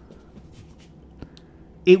like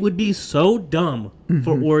it would be so dumb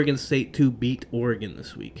for Oregon State to beat Oregon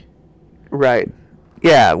this week. Right.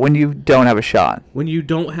 Yeah, when you don't have a shot. When you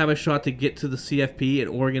don't have a shot to get to the CFP and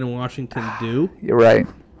Oregon and Washington do. You're right.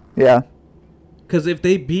 Yeah. Because if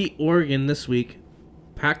they beat Oregon this week,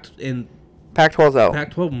 Pac-12's out.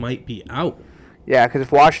 Pac-12 might be out. Yeah, because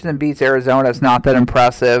if Washington beats Arizona, it's not that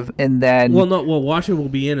impressive. And then... Well, Washington will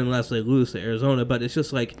be in unless they lose to Arizona, but it's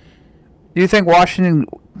just like... Do you think Washington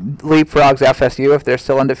leapfrogs FSU if they're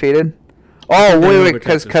still undefeated? Oh, wait,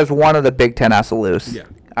 because one of the Big Ten has to lose. Yeah.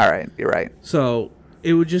 All right, you're right. So,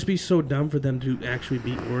 it would just be so dumb for them to actually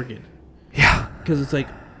beat Oregon. Yeah. Because it's like,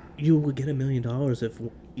 you will get $1 million if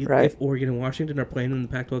Oregon and Washington are playing in the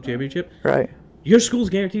Pac-12 championship. Right. Your school's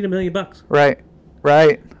guaranteed $1 million.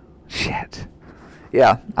 Right. Shit.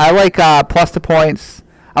 Yeah. I like plus the points.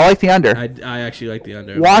 I like the under. I actually like the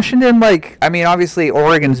under. Washington, obviously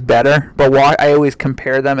Oregon's better, but I always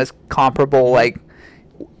compare them as comparable, like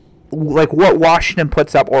what Washington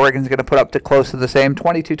puts up, Oregon's going to put up to close to the same.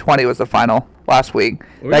 22-20 was the final last week.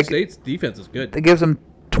 Oregon State's defense is good. It gives them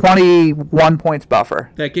 21 points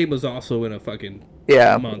buffer. That game was also in a fucking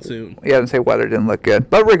monsoon. Yeah, and say weather didn't look good.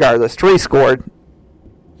 But regardless, 3 scored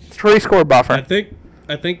buffer. I think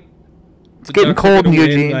it's getting cold in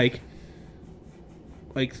Eugene.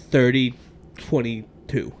 Like 30-22.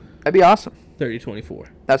 That'd be awesome. 30-24.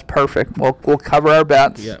 That's perfect. We'll cover our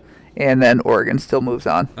bets. Yeah. And then Oregon still moves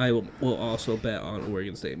on. I will also bet on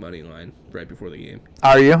Oregon State money line right before the game.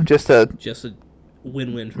 Are you? Just a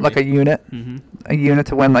win-win for me. A unit? Mm-hmm. A unit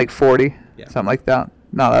to win 40? Yeah. Something like that?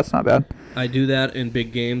 No, that's not bad. I do that in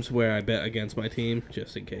big games where I bet against my team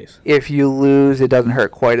just in case. If you lose, it doesn't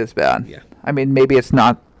hurt quite as bad. Yeah. I mean, maybe it's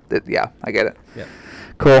not. Yeah, I get it. Yeah.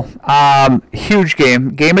 Cool. Huge game.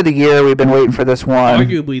 Game of the year. We've been waiting for this one.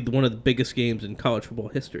 Arguably one of the biggest games in college football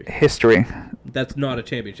history. That's not a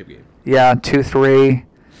championship game. Yeah, 2-3.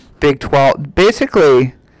 Big 12.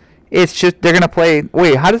 Basically, it's just they're going to play.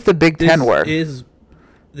 Wait, how does the Big Ten work? It's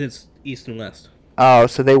East and West. Oh,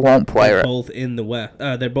 so they won't play. They're both in the West.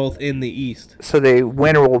 They're both in the East. So the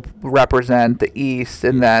winner will represent the East,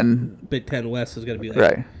 and then Big Ten West is going to be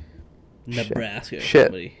right. Nebraska or Shit.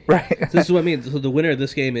 somebody. Right. So this is what I mean. So the winner of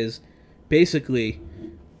this game is basically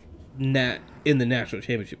in the national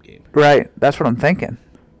championship game. Right. That's what I'm thinking.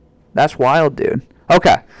 That's wild, dude.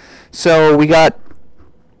 Okay. So we got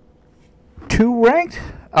 3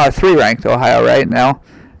 ranked Ohio right now.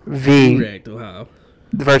 2-ranked Ohio.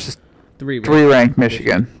 Versus 3 ranked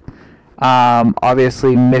Michigan.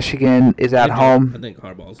 Obviously, Michigan is at home. I think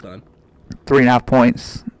Harbaugh's done. 3.5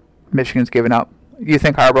 points. Michigan's given up. You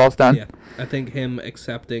think Harbaugh's done? Yeah. I think him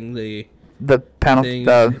accepting the penalty,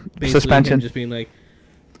 the suspension. Him just being like,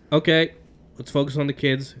 okay, let's focus on the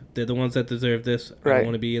kids. They're the ones that deserve this. I don't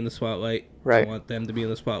want to be in the spotlight. Right. I want them to be in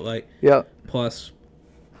the spotlight. Yep. Plus,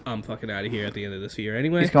 I'm fucking out of here at the end of this year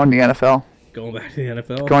anyway. He's going to the NFL. Going back to the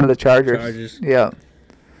NFL. Going to the Chargers. Yeah.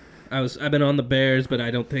 I've been on the Bears, but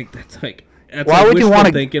I don't think that's like why would you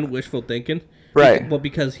want to wishful thinking. Right. Well,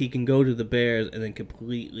 because he can go to the Bears and then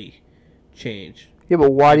completely change. Yeah,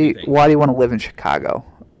 but why do you want to live in Chicago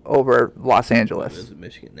over Los Angeles? He lives in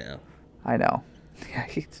Michigan now. I know. Yeah,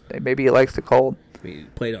 maybe he likes the cold. He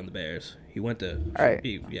played on the Bears. He went to. All right.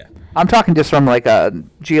 Yeah. I'm talking just from like a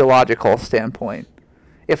geological standpoint.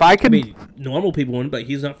 If I could, normal people wouldn't, but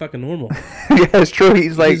he's not fucking normal. Yeah, it's true.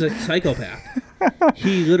 He's a psychopath.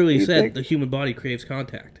 He literally said the human body craves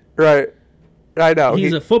contact. Right. I know.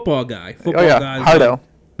 He's a football guy. Guys Hardo. Like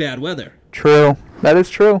bad weather. True. That is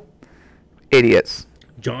true. Idiots.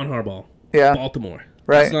 John Harbaugh. Yeah. Baltimore.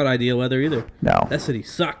 Right. That's not ideal weather either. No. That city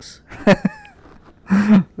sucks.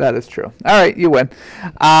 That is true. All right, you win.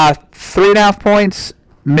 3.5 points.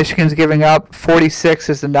 Michigan's giving up. 46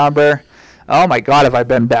 is the number. Oh my God, have I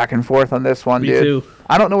been back and forth on this one, me dude? Too.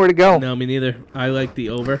 I don't know where to go. No, me neither. I like the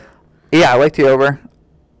over. Yeah, I like the over.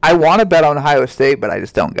 I want to bet on Ohio State, but I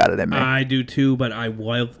just don't got it in me. I do too, but I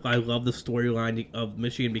love the storyline of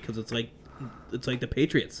Michigan because it's like the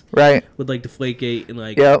Patriots, right? With like Deflategate and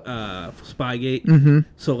like Spygate. Mm-hmm.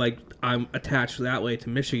 So like I'm attached that way to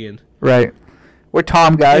Michigan, right? We're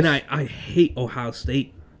Tom guys, and I hate Ohio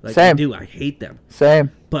State. Like Same. I do. I hate them.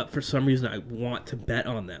 Same. But for some reason, I want to bet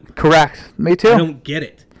on them. Correct. Me too. I don't get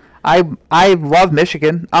it. I love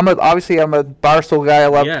Michigan. Obviously I'm a Barstool guy.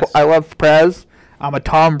 I love Prez. I'm a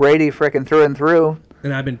Tom Brady frickin' through and through.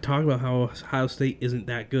 And I've been talking about how Ohio State isn't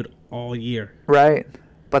that good all year. Right.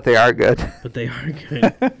 But they are good. But they are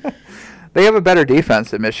good. They have a better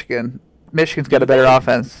defense than Michigan. Michigan's got a better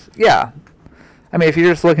offense. Yeah. I mean, if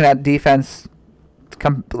you're just looking at defense,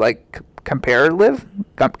 comparatively,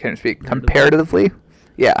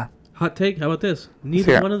 yeah. Hot take, how about this?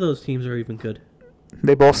 Neither one of those teams are even good.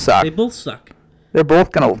 They both suck. They both suck. They're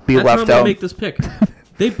both going to be left out. That's how I'm going to make this pick.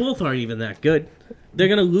 They both aren't even that good. They're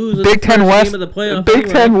going to lose in Big the Ten West, game of the playoff. Big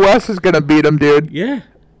Ten West is going to beat them, dude. Yeah.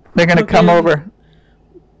 They're going to come over.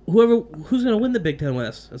 Who's going to win the Big Ten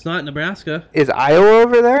West? It's not Nebraska. Is Iowa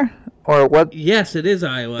over there? Or what? Yes, it is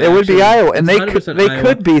Iowa. It would be Iowa, and they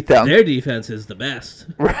could beat them. Their defense is the best.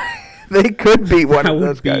 They could beat one of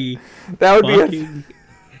those guys. That would be insane.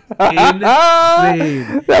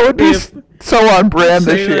 That would be so on brand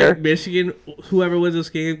this year. Like Michigan, whoever wins this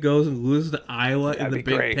game goes and loses to Iowa in the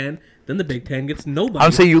Big Ten. Then the Big Ten gets nobody.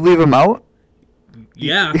 I'm saying you leave them out?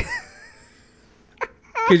 Yeah.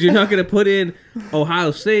 Because you're not going to put in Ohio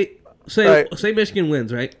State. Say Michigan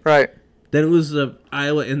wins, right? Right. Then it loses to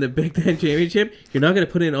Iowa in the Big Ten championship. You're not going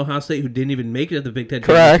to put in Ohio State, who didn't even make it at the Big Ten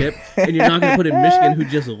championship. And you're not going to put in Michigan, who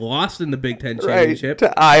just lost in the Big Ten championship. Right.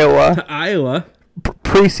 To Iowa.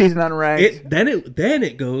 Preseason Preseason unranked. Then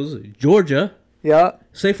it goes Georgia. Yeah.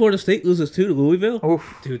 Say Florida State loses 2 to Louisville.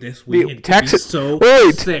 Oof. Dude, this weekend Texas, so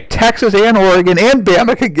sick. Texas and Oregon and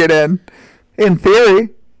Bama could get in theory.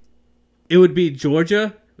 It would be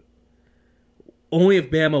Georgia. Only if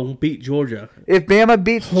Bama won't beat Georgia. If Bama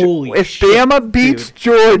beats dude.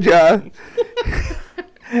 Georgia,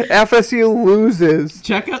 FSU loses.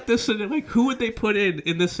 Check out this scenario. Like, who would they put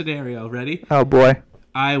in this scenario? Ready? Oh boy.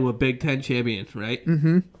 Iowa Big Ten champion, right?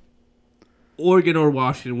 Mm-hmm. Oregon or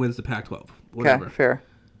Washington wins the Pac-12. Whatever. Okay, fair.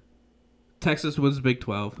 Texas wins the Big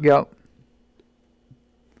 12. Yep.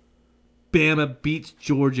 Bama beats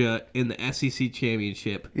Georgia in the SEC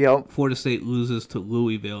championship. Yep. Florida State loses to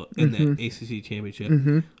Louisville in the ACC championship.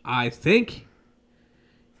 Mm-hmm. I think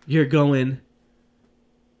you're going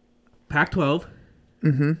Pac-12,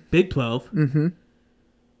 Big 12,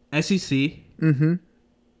 SEC, and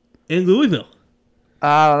Louisville.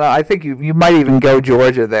 I don't know. I think you might even go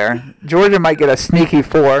Georgia there. Georgia might get a sneaky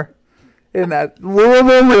 4 in that.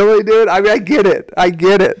 Louisville, really, dude? I mean, I get it.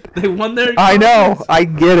 They won their I know. I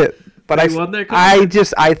get it. But I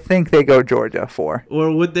think they go Georgia 4.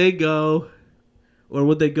 Or would they go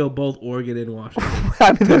both Oregon and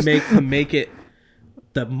Washington to make it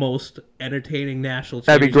the most entertaining national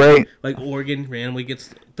championship? That'd be great. Like Oregon randomly gets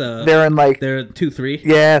the. They're 2-3.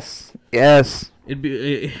 Yes.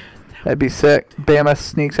 That'd be sick. Bama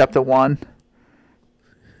sneaks up to 1,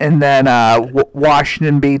 And then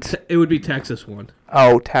Washington beats. It would be Texas 1.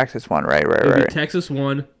 Oh, Texas 1. Right. It would be Texas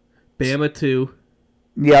 1, Bama 2.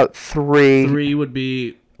 Yep, 3. 3 would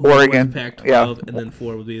be Oregon. Pac-12, yeah. And then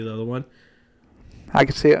 4 would be the other one. I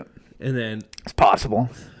can see it. And then it's possible.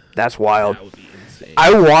 That's wild. That would be insane.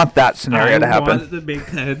 I want that scenario to happen. I want the Big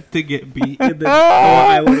Ten to get beat, and then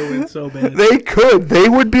Iowa to win so bad. They could. They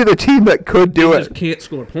would be the team that could do it. They just can't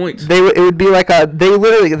score points. It would be like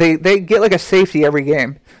they get like a safety every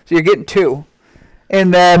game. So you're getting 2.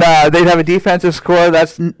 And then they'd have a defensive score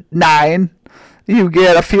that's 9. You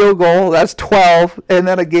get a field goal, that's 12, and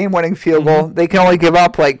then a game-winning field goal. They can only give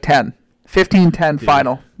up like 10. 15-10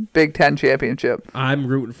 final. Big Ten championship. I'm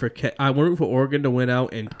rooting for Oregon to win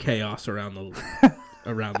out and chaos around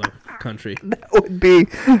the country. That would be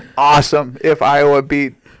awesome if Iowa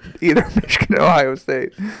beat either Michigan or Ohio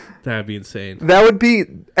State. That'd be insane. That would be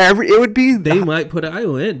it would be. They might put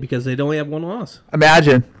Iowa in because they only have 1 loss.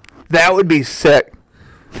 Imagine. That would be sick.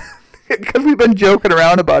 Because we've been joking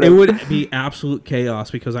around about it. It would be absolute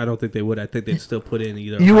chaos because I don't think they would. I think they'd still put in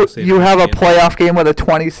either. You have a playoff game with a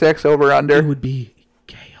 26 over-under. It would be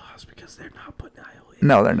chaos because they're not putting Iowa in.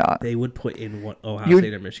 No, they're not. They would put in Ohio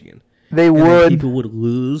State or Michigan. They and would. People would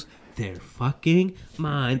lose their fucking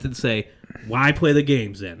minds and say, why play the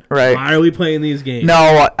games then? Right. Why are we playing these games?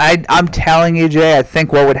 No, I'm telling you, Jay, I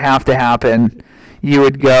think what would have to happen, you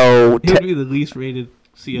would go... It would be the least rated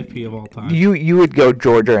CFP of all time. You would go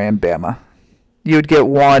Georgia and Bama. You would get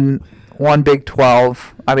one Big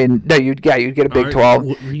 12. I mean, no, you'd get a Big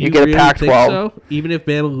 12. You get a Pac-12. So? Even if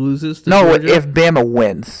Bama loses to Georgia? No, if Bama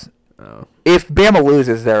wins. Oh. If Bama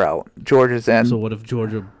loses, they're out. Georgia's in. So what if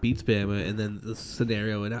Georgia beats Bama and then the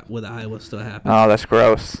scenario with Iowa still happens? Oh, that's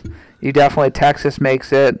gross. You definitely, Texas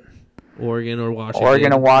makes it. Oregon or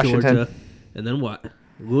Washington. Georgia, and then what?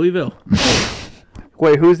 Louisville.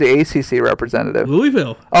 Wait, who's the ACC representative?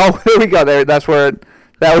 Louisville. Oh, there we go. That's where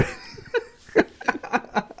that would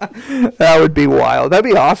that would be wild.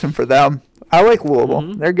 That'd be awesome for them. I like Louisville.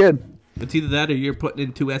 Mm-hmm. They're good. It's either that or you're putting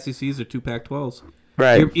in 2 SECs or 2 Pac-12s.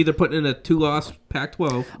 Right. You're either putting in a 2-loss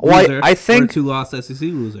Pac-12 loser I think, or a 2-loss SEC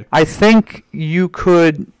loser. I think you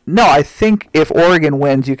could... No, I think if Oregon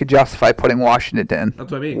wins, you could justify putting Washington in.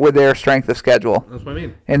 That's what I mean. With their strength of schedule. That's what I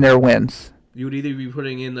mean. And their wins. You would either be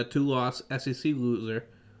putting in a 2-loss SEC loser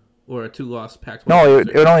or a 2-loss Pac-12 No, loser.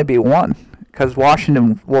 it would only be 1. Because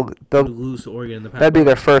Washington they'll lose to Oregon in the Pac-12. That'd be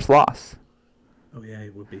their first loss. Oh, yeah,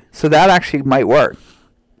 it would be. So that actually might work.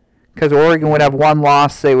 Because Oregon would have 1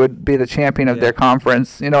 loss, they would be the champion of their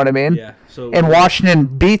conference. You know what I mean? Yeah. So and Washington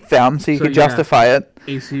beat them, so you could justify it.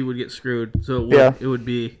 AC would get screwed. So it would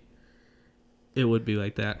be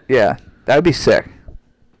like that. Yeah, that would be sick.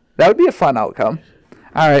 That would be a fun outcome.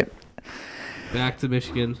 All right. Back to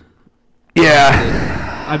Michigan.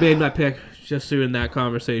 Yeah. I made my pick just during that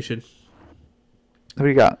conversation. What do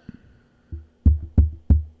you got?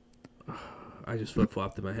 I just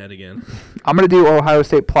flip-flopped in my head again. I'm going to do Ohio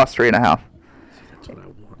State plus 3.5. That's what I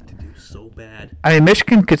want to do so bad. I mean,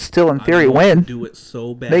 Michigan could still, in theory, win. Do it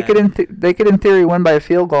so bad. They could, in theory, win by a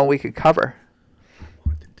field goal, and we could cover. I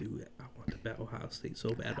want to do it. I want to bet Ohio State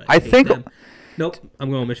so bad. But I think. Them. Nope. I'm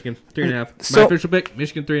going Michigan 3.5. My official pick: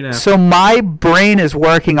 Michigan 3.5. So my brain is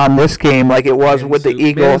working on this game like it was with the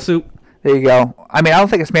Eagles. There you go. I mean, I don't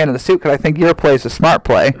think it's man in the suit because I think your play is a smart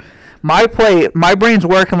play. My brain's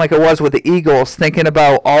working like it was with the Eagles, thinking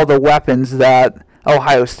about all the weapons that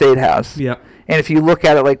Ohio State has. Yeah. And if you look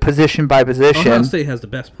at it like position by position, Ohio State has the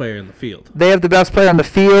best player in the field. They have the best player on the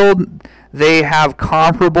field. They have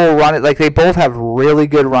comparable running. Like, they both have really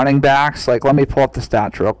good running backs. Like, let me pull up the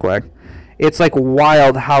stats real quick. It's like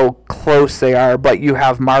wild how close they are, but you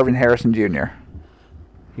have Marvin Harrison Jr.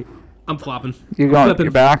 I'm flopping. You're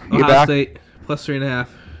back? You're Ohio back? State plus 3.5.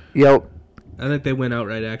 Yep. I think they win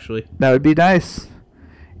outright, actually. That would be nice.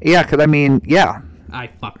 Yeah, because, I mean, yeah. I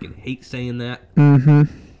fucking hate saying that. Mm-hmm.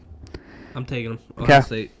 I'm taking them. Ohio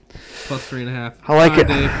State plus 3.5. I like it.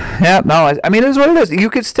 Dave. Yeah, no, I mean, it is what it is. You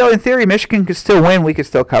could still, in theory, Michigan could still win. We could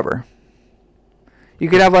still cover. You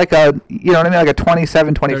could have like a, you know what I mean, like a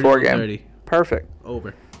 27-24 game. 30. Perfect.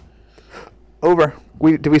 Over.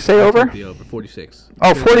 Did we say over? The over. 46.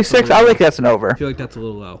 Oh, 46? I like that's an over. I feel like that's a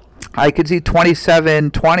little low. I could see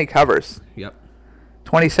 27-20 covers. Yep.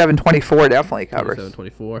 27-24 definitely covers.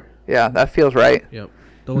 27-24. Yeah, that feels right. Yep.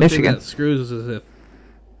 The only thing that screws us is if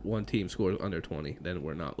one team scores under 20, then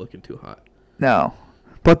we're not looking too hot. No.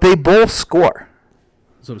 But they both score.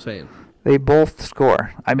 That's what I'm saying. They both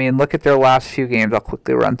score. I mean, look at their last few games. I'll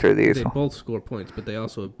quickly run through these. They both score points, but they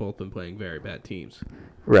also have both been playing very bad teams.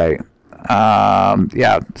 Right.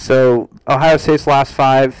 Yeah, so Ohio State's last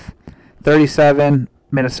 5, 37,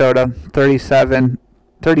 Minnesota, 37,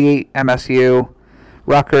 38 MSU,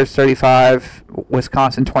 Rutgers 35,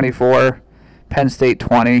 Wisconsin 24, Penn State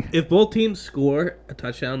 20. If both teams score a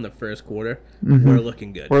touchdown in the first quarter, we're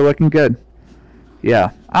looking good. We're looking good.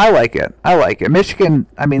 Yeah, I like it. Michigan,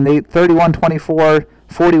 I mean, they 31-24,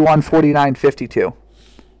 41-49, 52.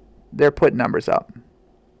 They're putting numbers up.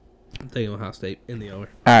 I'm taking Ohio State in the over.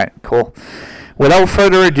 All right, cool. Without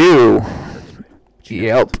further ado,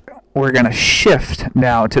 we're going to shift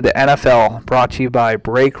now to the NFL, brought to you by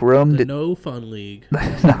Break Room. The No Fun League.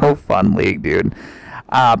 No Fun League, dude.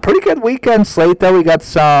 Pretty good weekend slate, though. We got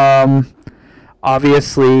some,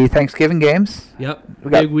 obviously, Thanksgiving games. Yep.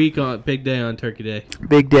 Big day on Turkey Day.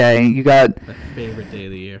 Big day. You got my favorite day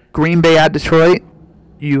of the year. Green Bay at Detroit.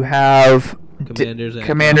 You have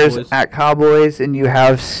Commanders at Cowboys, and you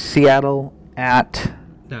have Seattle at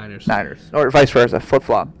Niners, or vice versa, flip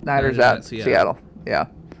flop. Niners at Seattle. Yeah.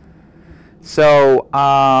 So,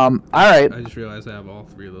 all right. I just realized I have all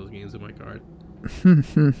three of those games in my card.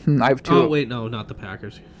 I have two. Oh wait, no, not the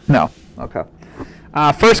Packers. No. Okay.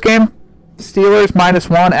 First game, Steelers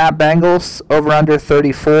 -1 at Bengals, over under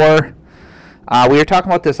 34. We were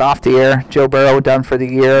talking about this off the air. Joe Burrow done for the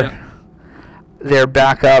year. Yep. Their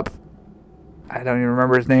backup, I don't even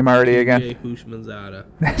remember his name already again. Hushmanzada.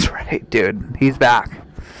 That's right, dude. He's back.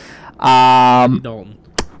 Dalton.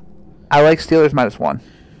 I like Steelers -1.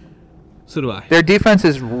 So do I. Their defense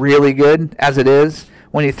is really good as it is.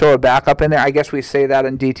 When you throw a backup in there, I guess we say that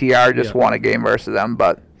in DTR, just won a game versus them,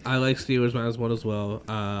 but I like Steelers -1 as well.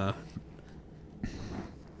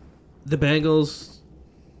 The Bengals,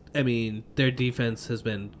 I mean, their defense has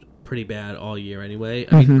been pretty bad all year anyway.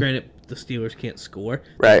 I mean, granted, the Steelers can't score.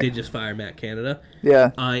 Right. They did just fire Matt Canada.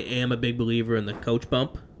 Yeah. I am a big believer in the coach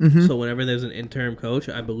bump. So whenever there's an interim coach,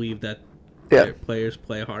 I believe that their players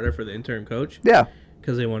play harder for the interim coach. Yeah.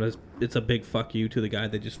 Because they want to. It's a big fuck you to the guy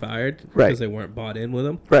they just fired. Right. Because they weren't bought in with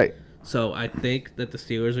him. Right. So I think that the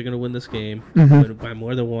Steelers are going to win this game win by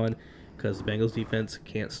more than one, because the Bengals defense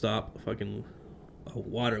can't stop a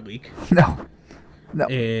water leak. No.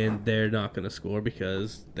 And they're not going to score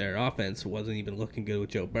because their offense wasn't even looking good with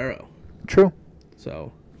Joe Burrow. True.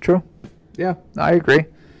 So. True. Yeah, I agree.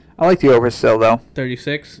 I like the over still, though.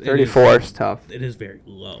 36? 34 is tough. It is very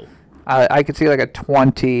low. I could see like a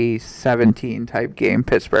 2017 type game.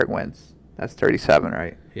 Pittsburgh wins. That's 37,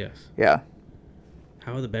 right? Yes. Yeah.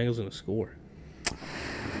 How are the Bengals going to score?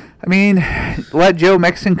 I mean, let Joe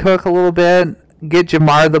Mixon cook a little bit. Get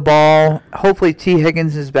Jamar the ball. Hopefully T.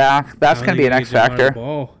 Higgins is back. That's going to be an X factor.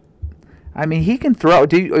 I mean, he can throw. I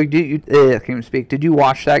can't even speak. Did you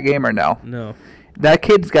watch that game or no? No. That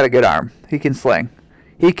kid's got a good arm. He can sling.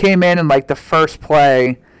 He came in and like the first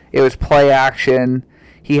play, it was play action.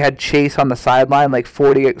 He had Chase on the sideline, like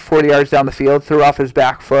 40 yards down the field, threw off his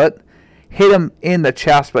back foot, hit him in the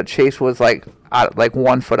chest, but Chase was like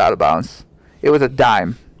 1 foot out of bounds. It was a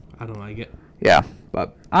dime. I don't like it. Yeah,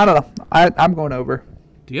 but I don't know. I'm going over.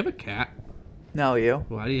 Do you have a cat? No, you?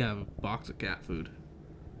 Why do you have a box of cat food?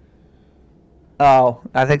 Oh,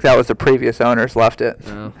 I think that was the previous owners left it.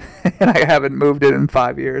 Oh. And I haven't moved it in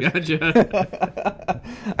 5 years. Gotcha.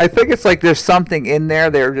 I think it's like there's something in there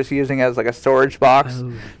they were just using as like a storage box.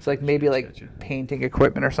 Oh, it's like maybe like painting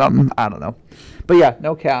equipment or something. I don't know. But yeah,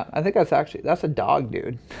 no cat. I think that's a dog,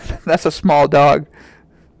 dude. That's a small dog.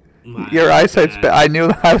 Your eyesight's bad. I knew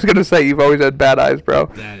I was going to say you've always had bad eyes, bro.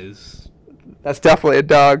 That's definitely a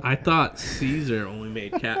dog. I thought Caesar only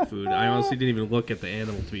made cat food. I honestly didn't even look at the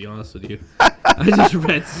animal, to be honest with you. I just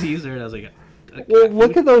read Caesar, and I was like, well,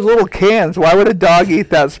 look at those little cans. Why would a dog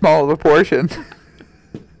eat that small of a portion?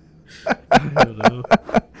 I don't know.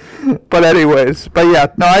 But anyways,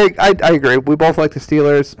 yeah, no, I agree. We both like the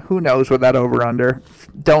Steelers. Who knows with that over-under?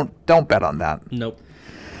 Don't bet on that. Nope.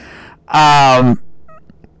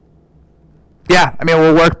 Yeah, I mean,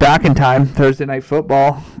 we'll work back in time. Thursday Night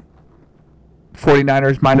Football.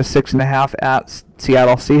 49ers -6.5 at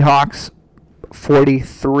Seattle Seahawks.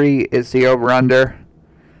 43 is the over-under.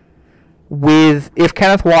 If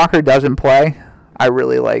Kenneth Walker doesn't play, I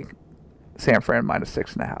really like San Fran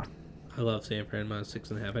 -6.5. I love San Fran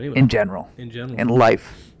 -6.5 anyway. In general. In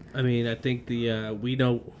life. I mean, I think the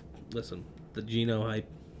Geno hype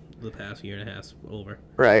the past year and a half over.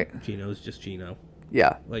 Right. Geno's just Geno.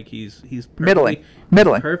 Yeah. Like he's middling.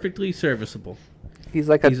 Perfectly serviceable. He's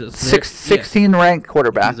like a 16 ranked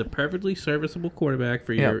quarterback. He's a perfectly serviceable quarterback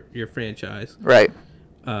for your franchise. Right.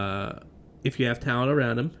 If you have talent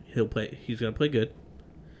around him, he's going to play good.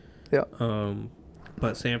 Yeah.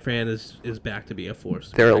 But San Fran is back to be a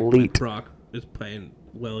force. They're elite. Brock is playing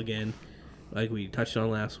well again. Like we touched on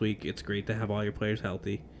last week, it's great to have all your players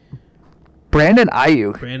healthy. Brandon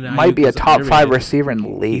Ayuk might be a top 5 receiver in the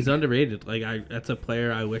league. He's underrated. That's a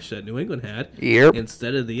player I wish that New England had. Yep.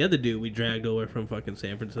 Instead of the other dude we dragged over from fucking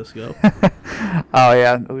San Francisco. Oh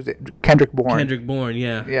yeah, who was it? Kendrick Bourne. Kendrick Bourne,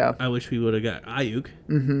 yeah. Yeah. I wish we would have got Ayuk.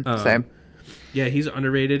 Same. Yeah, he's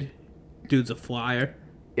underrated. Dude's a flyer.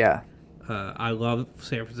 Yeah. I love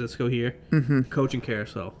San Francisco here. Coaching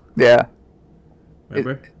carousel. Yeah.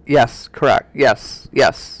 Remember? Yes, correct. Yes.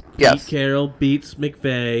 Pete Carroll beats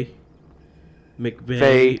McVay.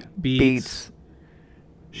 McVay beats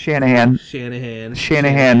Shanahan.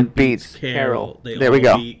 Shanahan beats Carroll. There we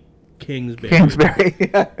go. Beat Kingsbury.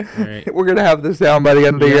 Yeah. Right. We're gonna have this down by the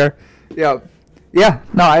end of the year. Yeah. Yeah.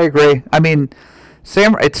 No, I agree. I mean,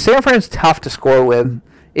 San Fran's tough to score with.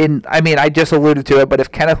 I just alluded to it, but if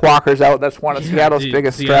Kenneth Walker's out, that's one of Seattle's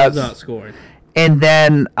biggest threats. Not scoring. And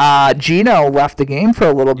then Gino left the game for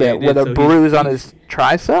a little bit with a bruise on his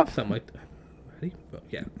tricep. Something like that.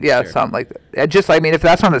 Yeah, sure. Something like that. If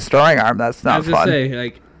that's on his throwing arm, that's not fun. I was going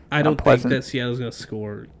to say, I don't think that Seattle's going to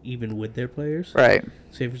score even with their players. Right.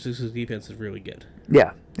 San Francisco's defense is really good.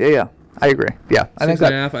 Yeah. I agree. Yeah. I think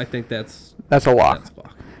 6.5, I think that's a lock.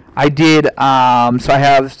 I did, so I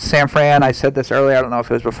have San Fran. I said this earlier. I don't know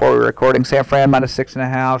if it was before we were recording. San Fran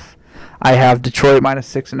 -6.5. I have Detroit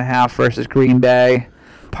 -6.5 versus Green Bay.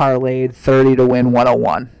 Parlayed 30 to win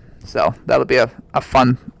 101. So that'll be a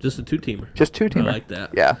fun. Just a two-teamer. Just two-teamer. I like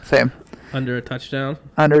that. Yeah, same. Under a touchdown?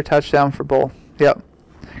 Under a touchdown for both. Yep.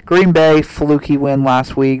 Green Bay, fluky win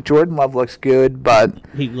last week. Jordan Love looks good, but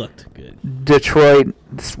he looked good. Detroit,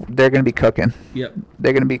 they're going to be cooking. Yep.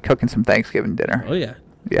 They're going to be cooking some Thanksgiving dinner. Oh, yeah.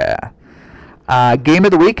 Yeah. Game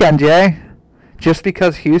of the weekend, Jay. Just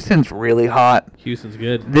because Houston's really hot. Houston's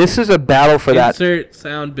good. This is a battle for that. Insert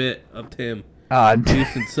sound bit of Tim.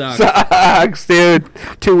 Houston sucks. Sucks, dude.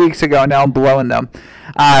 2 weeks ago, now I'm blowing them.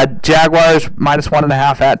 Jaguars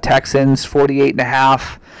 -1.5 at Texans,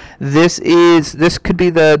 48.5. This could be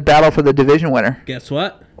the battle for the division winner. Guess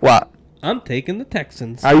what? What? I'm taking the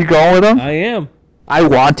Texans. Are you going with them? I am. I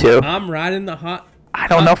want to. I'm riding the hot. I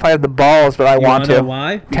don't know if I have the balls, but I want to. Know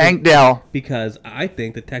why? Tank Dell. Because I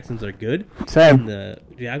think the Texans are good. Same. And the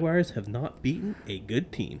Jaguars have not beaten a good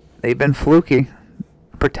team. They've been fluky.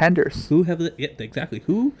 Pretenders. Exactly.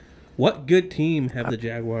 What good team have the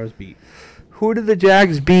Jaguars beat? Who did the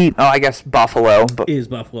Jags beat? Oh, I guess Buffalo. But is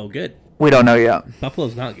Buffalo good? We don't know yet.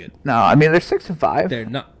 Buffalo's not good. No, they're 6-5. They're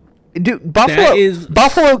not. Dude,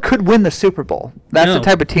 Buffalo could win the Super Bowl. That's the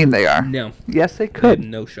type of team they are. No. Yes, they could. They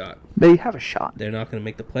have no shot. They have a shot. They're not going to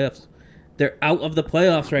make the playoffs. They're out of the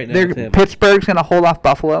playoffs right now, Tim. Pittsburgh's going to hold off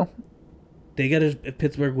Buffalo. They got if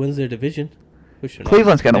Pittsburgh wins their division.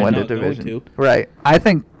 Cleveland's going to win their division. Right. I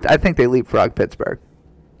think they leapfrog Pittsburgh.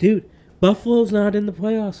 Dude, Buffalo's not in the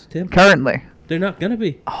playoffs, Tim. Currently. They're not going to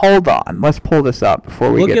be. Hold on. Let's pull this up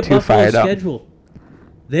before we get too fired up. Look at Buffalo's schedule.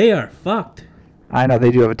 They are fucked. I know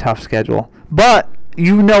they do have a tough schedule. But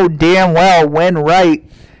you know damn well when right,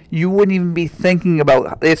 you wouldn't even be thinking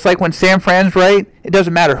about. It's like when San Fran's right, it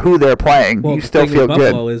doesn't matter who they're playing. Well, you still feel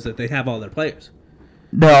good. Buffalo is that they have all their players.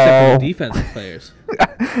 No. Except for the defensive players.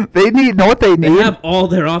 They know what they need? They have all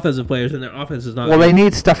their offensive players, and their offense is not Well, good. They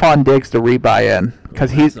need Stephon Diggs to rebuy in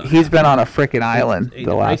because he's been on a freaking island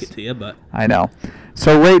the last. Make it to you, but I know.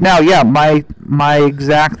 So right now, yeah, my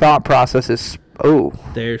exact thought process is,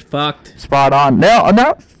 they're fucked. Spot on. No,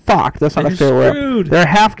 not fucked. That's not a fair word. They're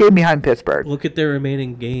half game behind Pittsburgh. Look at their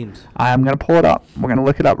remaining games. I'm going to pull it up. We're going to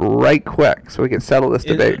look it up right quick so we can settle this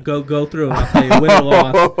debate. Go through. I'll tell you win or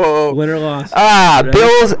loss. Win or loss. Ready?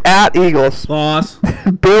 Bills at Eagles. Loss.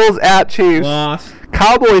 Bills at Chiefs. Loss.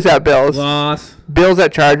 Cowboys at Bills. Loss. Bills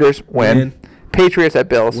at Chargers. Win. Patriots at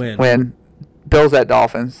Bills. Win. Bills at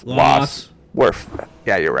Dolphins. Loss.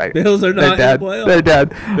 Yeah, you're right. Bills are not in the playoffs. They're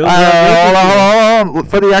dead. Hold on.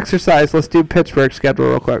 For the exercise, let's do Pittsburgh schedule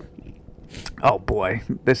real quick. Oh, boy.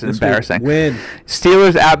 This is embarrassing. Win.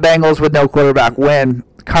 Steelers at Bengals with no quarterback. Win.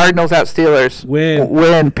 Cardinals at Steelers.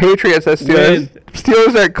 Win. Patriots at Steelers. Win.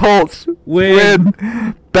 Steelers at Colts. Win.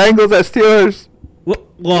 Bengals at Steelers.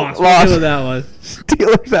 Loss. Loss. What that was?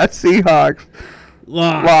 Steelers at Seahawks.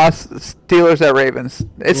 Loss. Steelers at Ravens.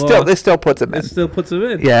 It still puts them in. It still puts them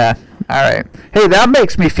in. Yeah. All right. Hey, that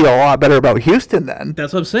makes me feel a lot better about Houston then.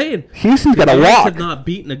 That's what I'm saying. Houston's got to walk. have not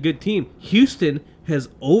beaten a good team. Houston is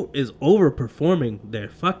overperforming their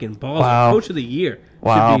fucking balls. Wow. Coach of the year.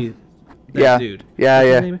 Wow. Should be that dude. Yeah.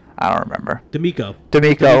 I don't remember. D'Amico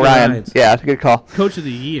Ryan. Ryans. Yeah, it's a good call. Coach of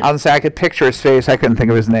the year. I was saying I could picture his face. I couldn't think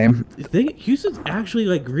of his name. Houston's actually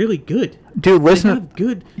really good. Dude, listen.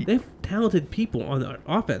 They have talented people on the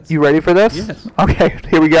offense. You ready for this? Yes. Okay,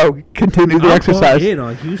 here we go. Continue the exercise. In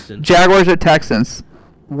on Houston. Jaguars at Texans.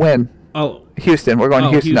 Win. Oh, Houston. We're going to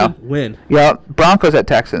Houston now. Win. Yep. Broncos at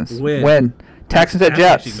Texans. Win. Texans at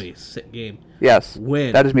Jets. That's actually a sick game. Yes.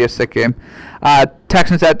 Win. That is me a sick game.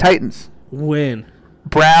 Texans at Titans. Win.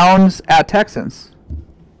 Browns at Texans.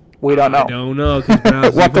 We don't know. I don't know because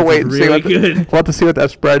Browns we'll have to wait and see. Good. We'll have to see what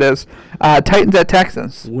that spread is. Titans at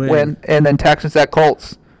Texans. Win. And then Texans at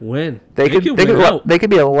Colts. Win. They could be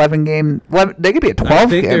an 11 game. They could be a 12 game. I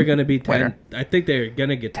think they're going to be 10. Winner. I think they're going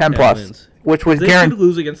to get 10 plus, wins. which was they guaranteed. could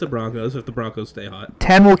lose against the Broncos if the Broncos stay hot.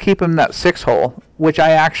 10 will keep them in that 6 hole, which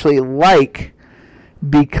I actually like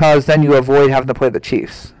because then you avoid having to play the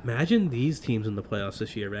Chiefs. Imagine these teams in the playoffs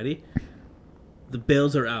this year. Ready? The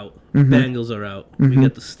Bills are out. Mm-hmm. Bengals are out. Mm-hmm. We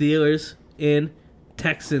got the Steelers in,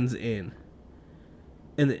 Texans in,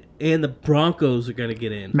 and the Broncos are going to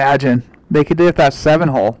get in. Imagine they could do it that 7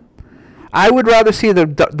 hole. I would rather see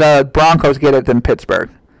the Broncos get it than Pittsburgh.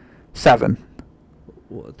 7.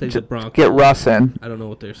 Well, I think the Broncos get Russ in. I don't know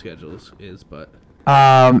what their schedule is, but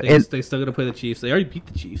they still going to play the Chiefs. They already beat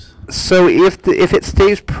the Chiefs. So if it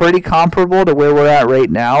stays pretty comparable to where we're at right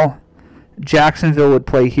now, Jacksonville would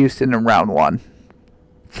play Houston in round 1,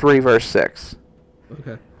 3 versus 6.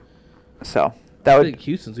 Okay. So I think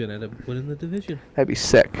Houston's going to end up winning the division. That'd be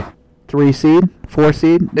sick. 3 seed, 4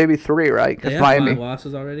 seed, maybe 3, right? They have Miami. 5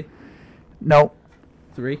 losses already. No.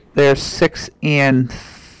 3. They're 6 and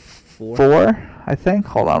 4, I think.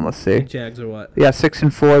 Hold on, let's see. The Jags are what? Yeah, 6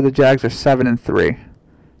 and 4. The Jags are 7 and 3.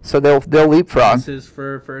 So they'll leapfrog. This is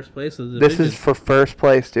for first place of the division. This is for first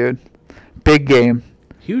place, dude. Big game.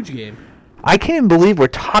 Huge game. I can't even believe we're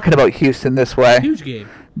talking about Houston this way. Huge game.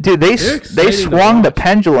 Dude, they swung the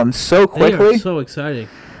pendulum so quickly. They are so exciting.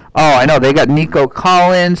 Oh, I know. They got Nico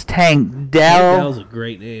Collins, Tank Dell. Dell's a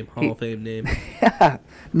great name. Hall of Fame name. Yeah.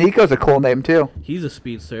 Nico's a cool name, too. He's a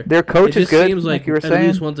speedster. Their coach is good, It seems like you were at saying.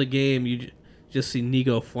 least once a game, you just see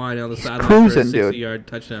Nico flying down the sideline cruising, for a 60-yard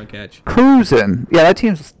touchdown catch. Cruising. Yeah,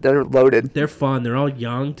 they're loaded. They're fun. They're all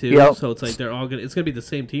young, too. Yep. So it's like it's going to be the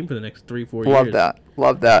same team for the next 3-4 years.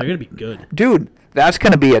 Love that. They're going to be good. Dude, they're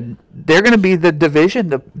going to be the division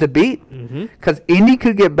to beat. Because Indy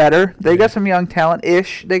could get better. They got some young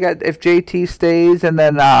talent-ish. They got, if JT stays, and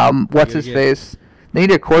then, what's his face? They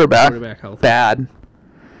need a quarterback healthy. Bad.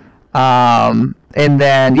 And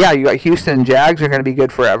then, yeah, you got Houston and Jags are going to be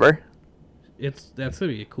good forever. That's going to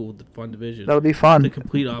be a cool, fun division. That'll be fun. The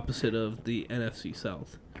complete opposite of the NFC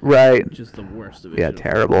South. Right. Which is the worst division. Yeah,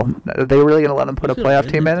 terrible. Are they really going to let them put a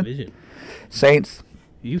playoff team in? Division? Saints.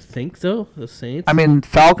 You think so? The Saints? I mean,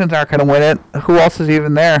 Falcons aren't going to win it. Who else is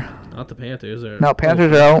even there? Not the Panthers. No,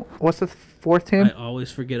 Panthers are out. What's the 4th team? I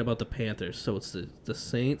always forget about the Panthers. So it's the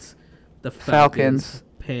Saints, the Falcons,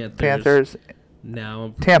 Panthers.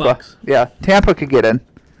 Now Tampa. Bucks. Yeah, Tampa could get in.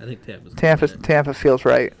 I think Tampa feels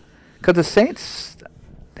right. Because the Saints,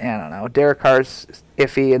 I don't know. Derek Carr's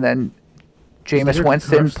iffy, and then Jameis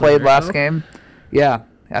Winston played last game. Yeah,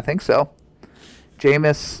 I think so.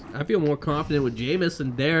 Jameis. I feel more confident with Jameis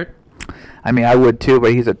than Derek. I mean, I would too,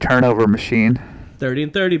 but he's a turnover machine. 30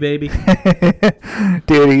 and 30, baby.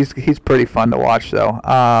 Dude, he's pretty fun to watch,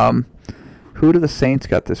 though. Who do the Saints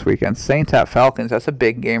got this weekend? Saints at Falcons. That's a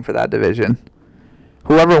big game for that division.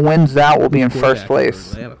 Whoever wins that will be in first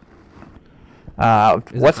place.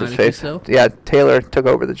 What's his face? Still? Yeah, Taylor took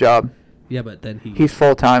over the job. Yeah, but then he's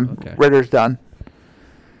full time. Okay. Ritter's done.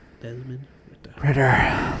 Desmond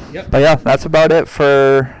Ritter. Yep. But yeah, that's about it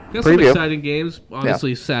for got preview. Some exciting games.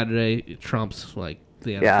 Honestly, Saturday trumps like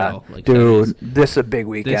the NFL. Yeah, like, dude, this is a big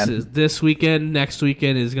weekend. This weekend. Next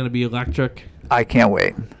weekend is going to be electric. I can't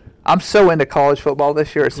wait. I'm so into college football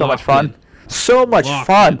this year. It's so much fun. So much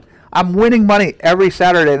fun. I'm winning money every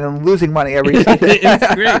Saturday and I'm losing money every Sunday.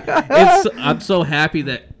 It's great. I'm so happy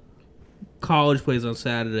that college plays on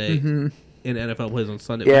Saturday and NFL plays on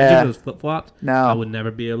Sunday. Yeah. Imagine if it was flip-flopped. No. I would never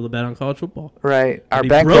be able to bet on college football. Right. Our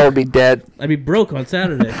bankroll would be dead. I'd be broke on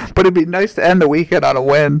Saturday. But it'd be nice to end the weekend on a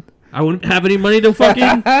win. I wouldn't have any money to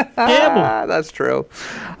fucking gamble. That's true.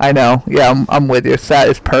 I know. Yeah, I'm with you. That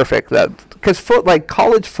is perfect. Because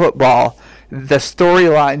college football, the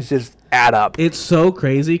storylines just add up. It's so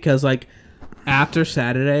crazy because, like, after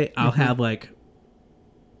Saturday, I'll have, like,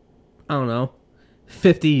 I don't know,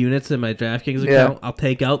 50 units in my DraftKings account. I'll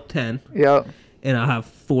take out 10. Yep. And I'll have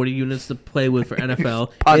 40 units to play with for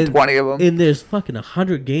NFL. On 20 of them. And there's fucking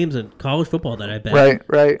 100 games in college football that I bet.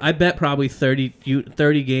 Right. I bet probably 30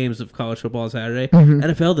 games of college football on Saturday.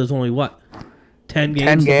 NFL, there's only, what, 10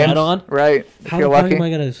 games to bet on? Right. How the fuck am I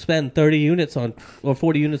going to spend 30 units on, or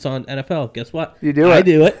 40 units on NFL? Guess what? You do it. I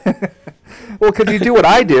do it. Well, because you do what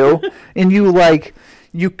I do, and you, like...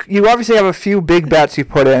 You obviously have a few big bets you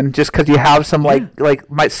put in just because you have some,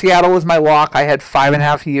 like my Seattle was my lock. I had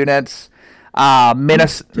 5.5 units.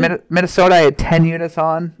 Minnesota, I had 10 units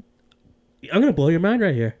on. I'm going to blow your mind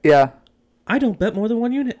right here. Yeah. I don't bet more than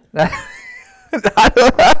 1 unit. Yeah,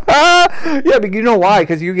 but you know why?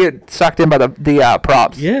 Because you get sucked in by the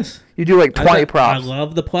props. Yes. You do like 20 props. I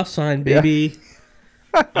love the plus sign, baby.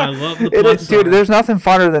 Yeah. I love the plus sign. Dude, there's nothing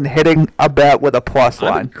funner than hitting a bet with a plus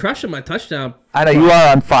line. I'm crushing my touchdown. I know, you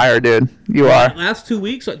are on fire, dude. You are. Last 2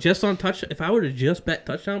 weeks, just on touch. If I were to just bet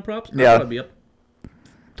touchdown props, yeah. I would be up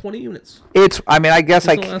 20 units. I guess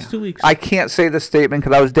the last 2 weeks. I can't say this statement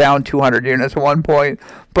because I was down 200 units at one point,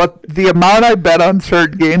 but the amount I bet on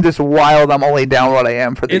certain games is wild. I'm only down what I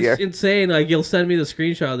am for the year. It's insane. Like, you'll send me the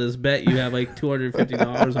screenshot of this bet. You have like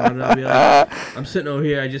 $250 on it. I'll be like, I'm sitting over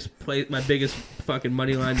here. I just played my biggest fucking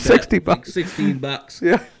money line bet. $60. Like $16.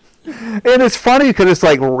 Yeah. And it's funny because it's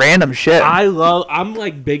like random shit. I'm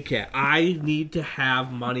like Big Cat. I need to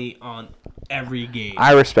have money on every game.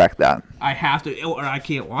 I respect that. I have to, or I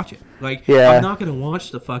can't watch it. Like, yeah. I'm not going to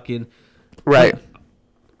watch the fucking... Right.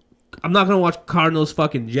 I'm not going to watch Cardinals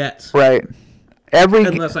fucking Jets. Right.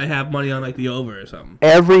 Unless I have money on like the over or something.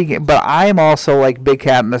 Every game. But I'm also like Big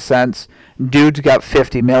Cat in the sense, dude's got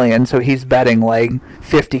 50 million, so he's betting like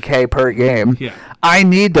 50K per game. Yeah. I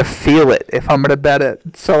need to feel it if I'm going to bet it.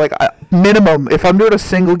 So, like, minimum, if I'm doing a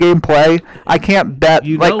single game play, I can't bet.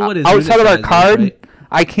 You like, know what his outside of our card, is, right?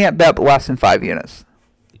 I can't bet less than 5 units.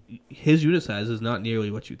 His unit size is not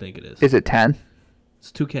nearly what you think it is. Is it 10?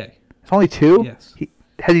 It's 2K. It's only 2? Yes.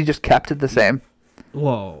 Has he just kept it the same?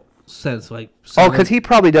 Well, since like... because he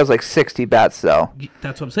probably does like 60 bets, though.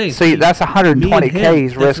 That's what I'm saying. So that's 120K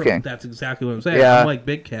he's risking. That's exactly what I'm saying. Yeah. I'm like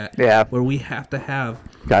Big Cat. Yeah. Where we have to have...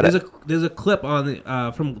 There's a clip on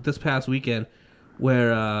the from this past weekend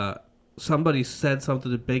where somebody said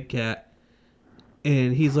something to Big Cat,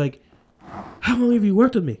 and he's like, "How long have you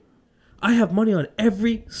worked with me? I have money on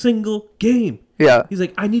every single game." Yeah. He's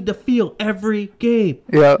like, "I need to feel every game."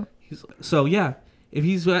 Yeah. So yeah, if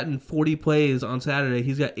he's gotten 40 plays on Saturday,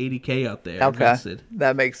 he's got 80K out there. Okay, invested.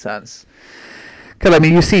 That makes sense. Because, I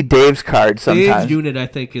mean, you see Dave's card sometimes. Dave's unit, I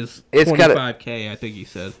think, is 25K, I think he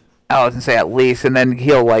said. I was going to say at least, and then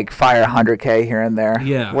he'll, like, fire 100K here and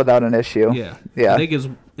there without an issue. Yeah. Yeah. I think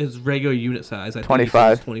his regular unit size, I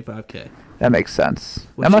 25. think is 25K. That makes sense.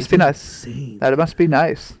 That must be nice. Insane. That must be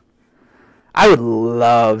nice. I would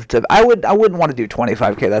love to. I wouldn't want to do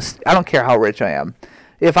 25K. I don't care how rich I am.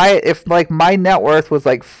 If like my net worth was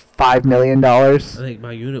like $5 million, I think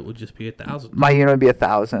my unit would just be 1,000. My unit would be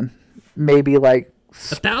 1,000. Maybe like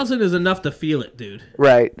 1,000 is enough to feel it, dude.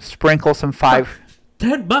 Right. Sprinkle some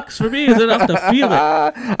 $10 for me is enough to feel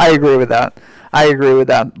it. I agree with that.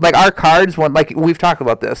 Like our cards, when like we've talked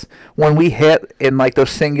about this, when we hit and like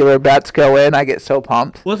those singular bets go in, I get so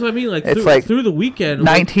pumped. Well, that's what I mean. Like it's through the weekend,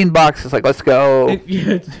 $19. It's like, let's go.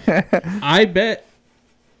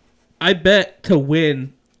 I bet to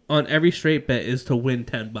win on every straight bet is to win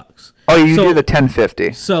 $10. Oh, you do the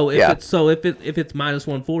 1050. So if it's minus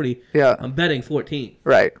 140, I'm betting 14.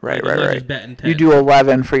 Right. Just betting 10. You do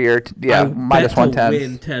 11 for your minus 110.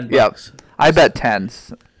 Win $10. Yep. I bet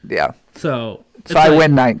 10s. Yeah. So I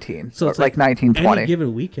win 19. So it's like 19, 20. Any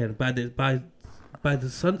given weekend by the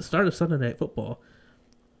start of Sunday Night Football,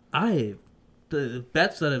 the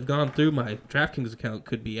bets that have gone through my DraftKings account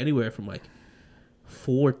could be anywhere from like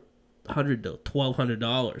 $400 to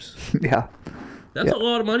 $1,200. Yeah. That's a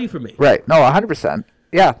lot of money for me. Right. No, 100%.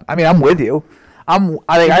 Yeah. I mean, I'm with you.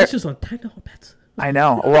 That's just on $10 bets. I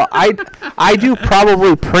know. Well, I do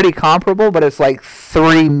probably pretty comparable, but it's like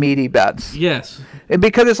 3 meaty bets. Yes. And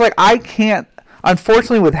because it's like I can't.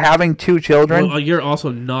 Unfortunately, with having 2 children, you're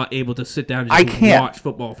also not able to sit down and watch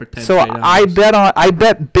football for 10 So I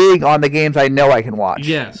bet big on the games I know I can watch.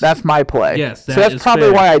 Yes. That's my play. Yes, so that's probably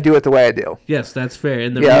fair. why I do it the way I do. Yes, that's fair.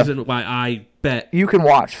 And the reason why I bet you can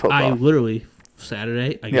watch football. I literally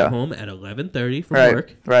Saturday I get home at 11:30 from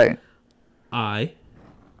work. Right. I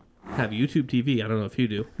have YouTube TV. I don't know if you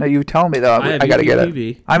do. No, you tell me though. I got to get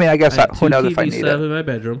TV. it. I mean, I guess who knows if I need set it. up in my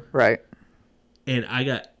bedroom. Right. And I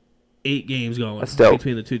got 8 games going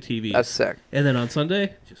between the 2 TVs. That's sick. And then on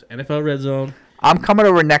Sunday, just NFL Red Zone. I'm coming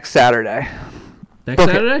over next Saturday.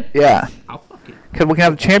 Saturday? Yeah. I'll fuck it. Because we can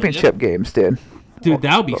have championship games, dude. Dude,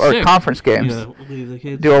 that would be sick. Or conference games. Leave the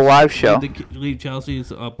kids. Do a live show. Leave Chelsea's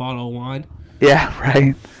bottle of wine. Yeah,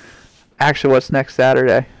 right. Actually, what's next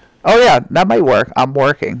Saturday? Oh, yeah, that might work. I'm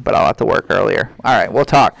working, but I'll have to work earlier. All right, we'll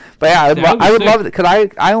talk. But yeah, I would love it because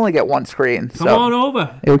I only get one screen. Come on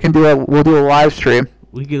over. We'll do a live stream.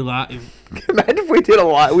 We get a lot. Imagine if we did a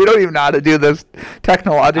lot. We don't even know how to do this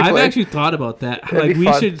technologically. I've actually thought about that. That'd Like, we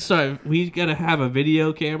fun. should start. We gotta have a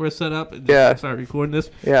video camera set up and Yeah. start recording this.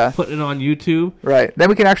 Yeah. Putting it on YouTube. Right. Then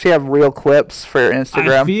we can actually have real clips for your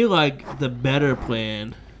Instagram. I feel like the better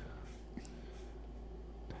plan.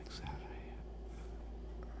 Next Saturday.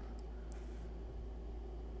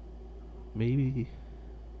 Maybe.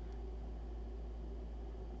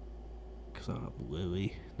 Because I'll have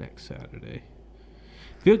Lily next Saturday.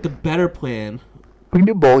 I feel like the better plan. We can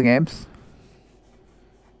do bowl games.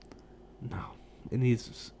 No, it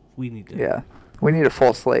needs. We need to. Yeah. We need a full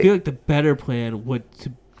I slate. feel like the better plan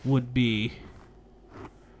would be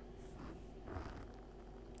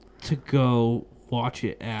to go watch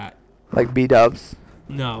it at Like B-dubs.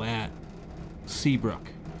 at Seabrook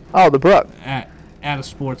Oh, the Brook. at a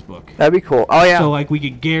sports book. That'd be cool. Oh, yeah. So like we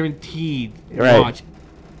could guaranteed Right. watch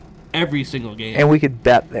every single game. And we could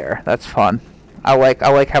bet there. That's fun. I like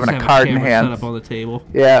having Just a card in camera hand. set up on the table.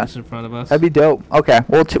 Yeah. Just in front of us. That'd be dope. Okay,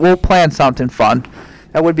 we'll plan something fun.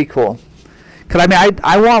 That would be cool. Cause I mean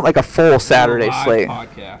I want like a full Saturday Live slate.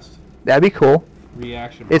 podcast That'd be cool.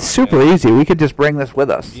 reaction. It's podcast. super easy. We could just bring this with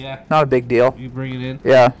us. Yeah. Not a big deal. You bring it in.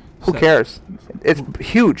 Yeah. Who So- cares? It's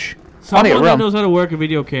huge. Plenty Someone of that room. knows how to work a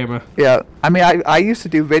video camera. Yeah. I mean I used to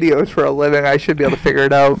do videos for a living. I should be able to figure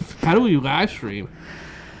it out. How do we live stream?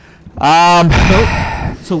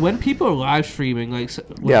 So when people are live streaming, like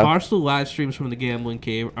when Yeah. Barstool live streams from the gambling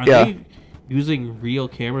cave, are Yeah. they using real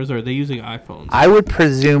cameras or are they using iPhones? I would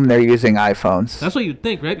presume they're using iPhones. That's what you'd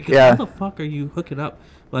think, right? Because Yeah. how the fuck are you hooking up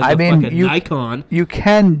like I a mean, fucking you- Nikon? You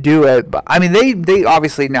can do it, but I mean they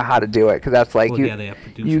obviously know how to do it because that's like Well, you. yeah, they have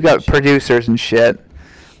producers You got and shit. producers and shit,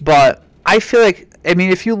 but I feel like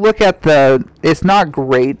if you look at it's not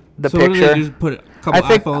great the So what do picture they just put a couple I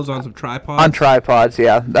think- iPhones on some tripods? on tripods.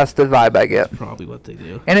 Yeah, that's the vibe I get, Probably what they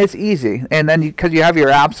do. and it's easy. And then because you have your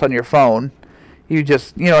apps on your phone, you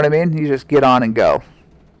just know what I mean. You just get on and go.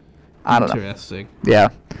 I don't know. Interesting. Yeah.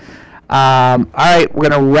 All right, we're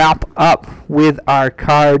gonna wrap up with our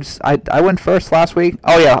cards. I went first last week.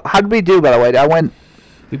 Oh yeah, how did we do by the way? I went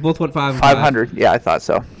We both went 500. Yeah, I thought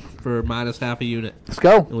so. for minus half a unit, Let's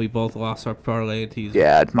go. and we both lost our parlay and teaser.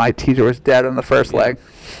 Yeah, my teaser was dead on the first leg.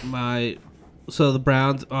 So the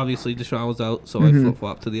Browns, obviously Deshaun was out, so Mhm. I flip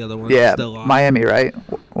flopped to the other one. Yeah, Still lost. Miami, right?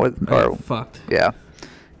 Or fucked. Yeah.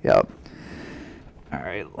 Yep. All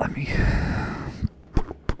right, let me.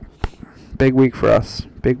 Big week for us.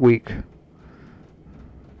 Big week.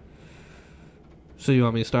 So you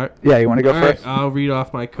want me to start? Yeah, you want to go All right, first? I'll read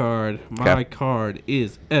off my card. My Okay. card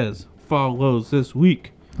is as follows this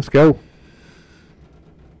week. Let's go.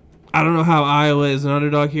 I don't know how Iowa is an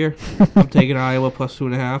underdog here. I'm taking Iowa plus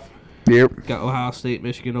 2.5. Yep. Got Ohio State,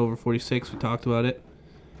 Michigan over 46. We talked about it.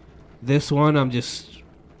 This one,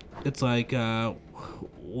 it's like,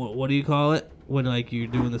 what do you call it? When like you're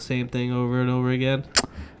doing the same thing over and over again?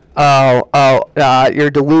 You're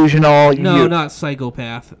delusional. No, not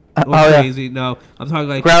psychopath. Or yeah. crazy. No, I'm talking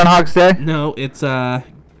like Groundhog's Day? No, it's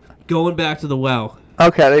going back to the well.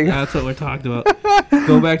 Okay, there you go. That's what we're talking about.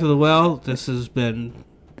 Go back to the well. This has been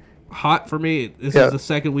hot for me. This Yeah. is the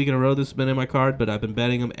second week in a row this has been in my card, but I've been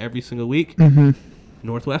betting them every single week. Mm-hmm.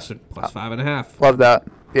 Northwestern plus 5.5. Love that.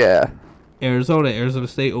 Yeah. Arizona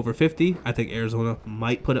State over 50. I think Arizona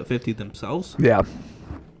might put up 50 themselves. Yeah.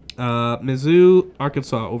 Mizzou,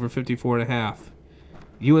 Arkansas over 54.5.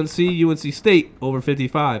 UNC State over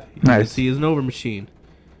 55. Nice. UNC is an over machine.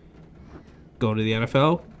 Going to the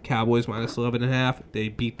NFL, Cowboys minus 11.5. They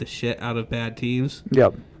beat the shit out of bad teams.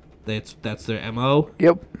 Yep. That's their MO.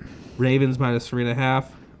 Yep. Ravens minus 3.5.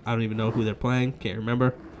 I don't even know who they're playing. Can't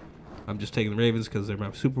remember. I'm just taking the Ravens because they're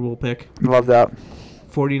my Super Bowl pick. Love that.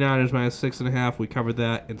 49ers minus 6.5. We covered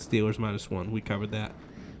that. And Steelers minus 1. We covered that.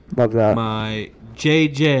 Love that. My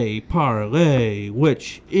JJ parlay,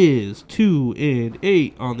 which is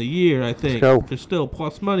 2-8 on the year, I think. Let's go. There's still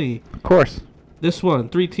plus money. Of course. This one,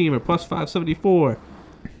 3-teamer, plus 574.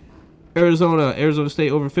 Arizona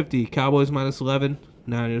State over 50. Cowboys minus 11.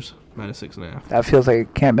 Niners minus 6.5. That feels like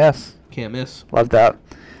it can't miss. Can't miss. Love that.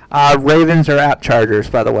 Ravens are at Chargers,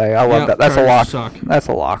 by the way. I love Yep, that. That's a lock. Chargers suck. That's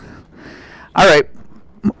a lock. All right.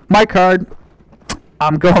 My card.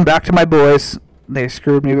 I'm going back to my boys. They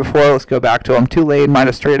screwed me before. Let's go back to them. Tulane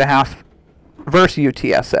minus 3.5 versus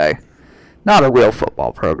UTSA. Not a real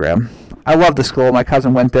football program. I love the school. My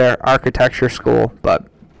cousin went there. Architecture school, but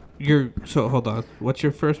So hold on. What's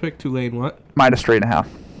your first pick? Tulane what? minus 3.5.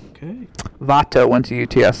 Okay. Vato went to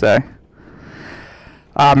UTSA.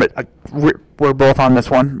 We're both on this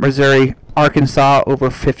one. Missouri, Arkansas over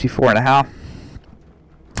 54.5.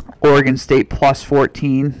 Oregon State plus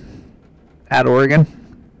 14 at Oregon.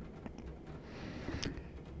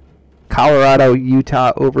 Colorado,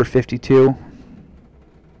 Utah over 52.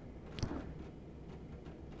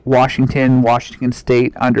 Washington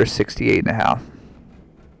State under 68.5.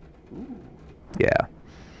 Yeah.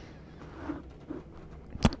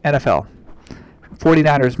 NFL.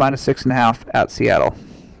 49ers minus 6.5 at Seattle.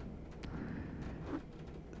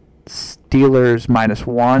 Steelers minus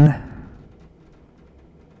 1.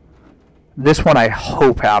 This one I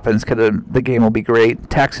hope happens because the game will be great.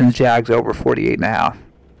 Texans Jags over 48.5. I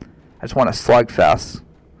just want a slugfest.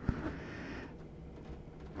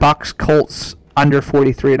 Bucks Colts under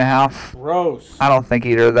 43.5. Gross. I don't think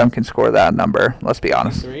either of them can score that number. Let's be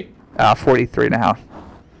honest. 43.5.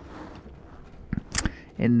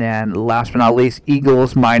 And then last but not least,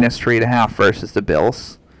 Eagles minus 3.5 versus the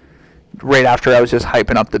Bills. Right after I was just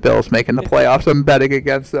hyping up the Bills making the playoffs, I'm betting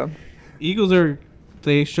against them.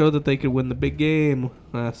 They showed that they could win the big game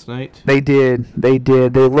last night. They did. They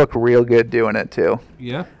look real good doing it too.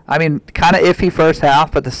 Yeah. I mean, kind of iffy first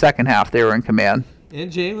half, but the second half they were in command.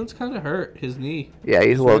 And Jalen's kind of hurt his knee. Yeah,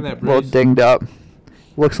 he's a little dinged up.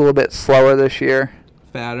 Looks a little bit slower this year.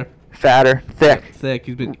 Fatter. Thick.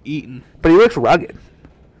 He's been eating. But he looks rugged.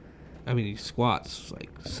 I mean, he squats like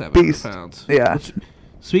 700 pounds. Yeah.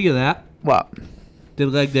 Speaking of that. What? Did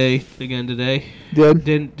leg day again today.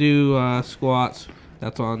 Didn't do squats.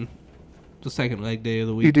 That's on the second leg day of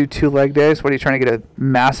the week. You do 2 leg days? What, are you trying to get a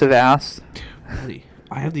massive ass? Buddy,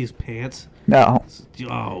 I have these pants. No.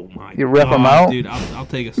 Oh, my God. You rip them out? Dude, I'll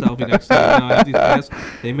take a selfie next time. I have these pants.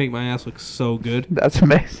 They make my ass look so good. That's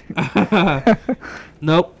amazing.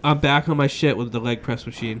 Nope. I'm back on my shit with the leg press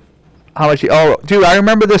machine. How much? Dude, I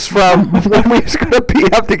remember this from when we used to go to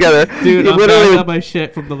PF together. Dude, I'm back on my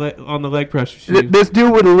shit from on the leg press machine. This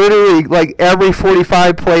dude would literally, like, every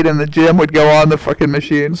 45 plate in the gym would go on the fucking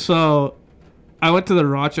machine. So, I went to the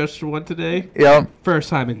Rochester one today. Yeah. First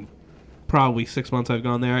time in probably 6 months I've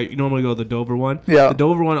gone there. I normally go to the Dover one. Yeah. The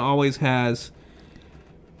Dover one always has,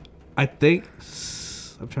 I'm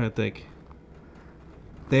trying to think.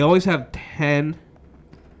 They always have 10.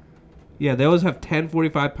 Yeah, they always have 10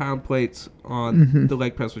 45-pound plates on the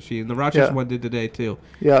leg press machine. The Rochester one did today, too.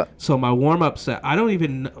 Yeah. So my warm-up set, I don't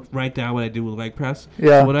even write down what I do with leg press.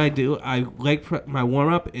 Yeah. So what I do, my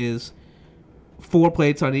warm-up is 4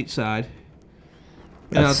 plates on each side.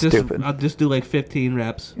 And I'll just do like 15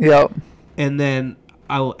 reps. Yep. And then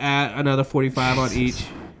I'll add another 45 on each.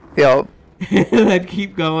 Yep. And then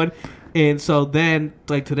keep going. And so then,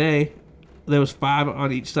 like today, there was 5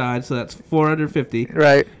 on each side, so that's 450.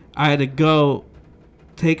 Right. I had to go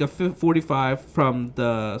take a 45 from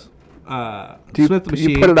the Smith machine.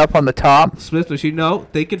 You put it up on the top? Smith machine. No,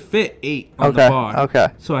 they could fit 8 on the bar. Okay.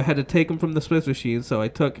 So I had to take them from the Smith machine. So I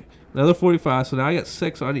took another 45. So now I got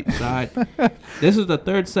 6 on each side. This is the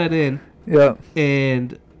third set in. Yeah.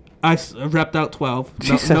 And I repped out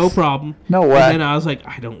 12. No problem. No way. And then I was like,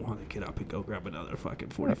 I don't want to get up and go grab another fucking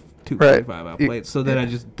 45-out plate. So then I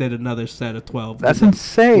just did another set of 12. That's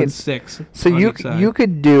insane. With 6. So you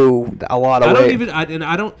could do a lot of weight.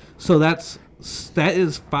 So that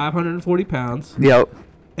is 540 pounds. Yep.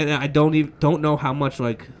 And I don't know how much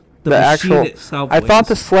like the machine actual itself I weighs. thought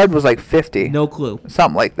the sled was like 50. No clue.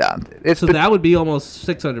 Something like that. That would be almost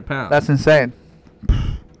 600 pounds. That's insane.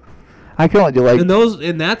 I can only do like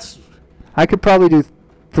I could probably do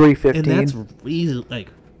 315. And that's easy. Like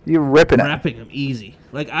you're ripping it. Wrapping them easy.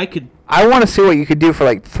 Like I want to see what you could do for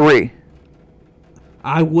like 3.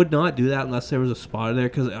 I would not do that unless there was a spotter there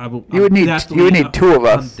because you would need 2 of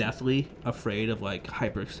us. I'm deathly afraid of like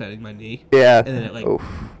hyperextending my knee. Yeah. And then it like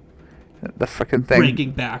the freaking thing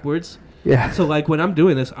breaking backwards. Yeah. So like when I'm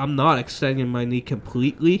doing this, I'm not extending my knee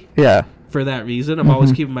completely. Yeah. For that reason, I'm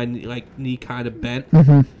always keeping my knee kind of bent.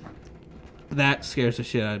 That scares the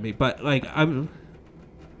shit out of me. But like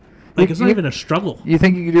it's not even a struggle. You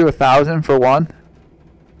think you could do 1,000 for one?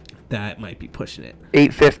 That might be pushing it.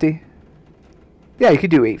 850. Yeah, you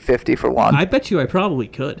could do 850 for one. I bet you I probably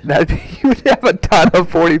could. You would have a ton of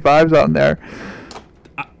 45s on there.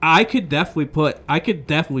 I could definitely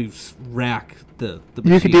rack the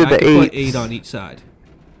machine. You could do the 8. Put 8 on each side.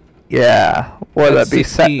 Yeah. What would that be?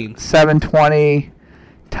 720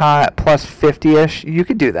 plus 50ish. You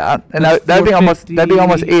could do that. And that'd be almost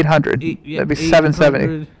 800. That'd be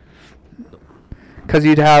 770. Cuz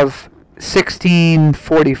you'd have 16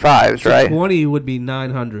 45s, right? 20 would be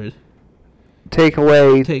 900. Take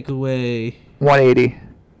away 180.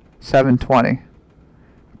 720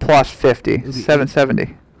 plus 50,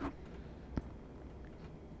 770.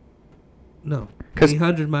 No.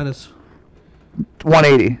 800 minus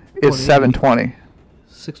 180 is 720.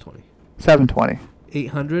 620. 720.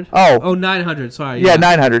 800? Oh, 900. Sorry. Yeah,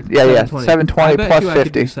 900. Yeah, 720 I bet plus you 50. I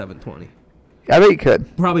could do 720. I bet you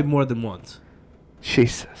could. Probably more than once.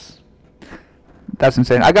 Jesus. That's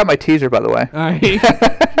insane. I got my teaser, by the way. All right.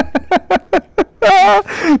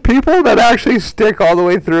 People that actually stick all the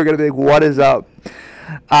way through are going to be like, what is up?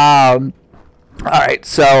 All right,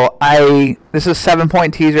 so this is a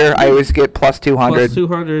 7-point teaser. I always get plus 200. Plus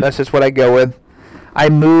 200. That's just what I go with. I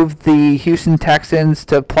moved the Houston Texans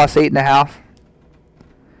to plus 8.5.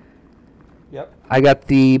 Yep. I got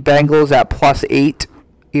the Bengals at plus 8,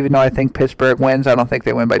 even though I think Pittsburgh wins. I don't think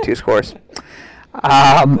they win by 2 scores.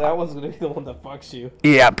 That was going to be the one that fucks you.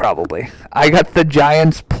 Yeah, probably. I got the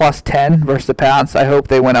Giants plus 10 versus the Pats. I hope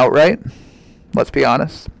they win outright. Let's be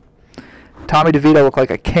honest. Tommy DeVito looked like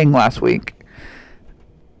a king last week.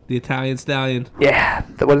 The Italian Stallion. Yeah.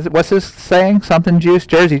 What's his saying? Something juice?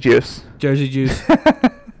 Jersey juice. Jersey juice.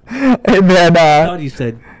 And then... I thought you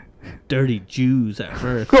said dirty Jews at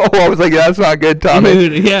first. Oh, I was like, that's not good, Tommy.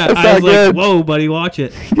 Dude, yeah. That's I was not good. like, whoa, buddy, watch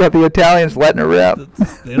it. Yeah, the Italians letting it rip.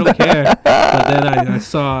 They don't care. But then I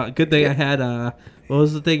saw... Good thing I had... what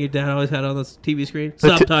was the thing your dad always had on the TV screen?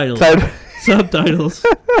 Subtitles. Subtitles.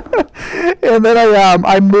 And then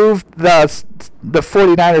I moved the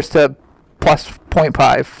 49ers to plus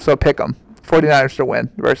 0.5, so pick them. 49ers to win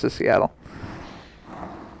versus Seattle.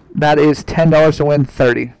 That is $10 to win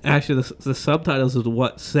 30. Actually, the subtitles is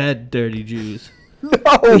what said dirty Jews.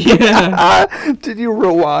 No. Yeah. Did you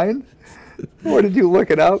rewind? Or did you look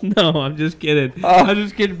it up? No, I'm just kidding. I'm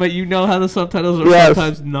just kidding, but you know how the subtitles are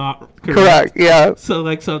sometimes not correct. Correct, yeah. So,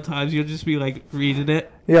 like, sometimes you'll just be, like, reading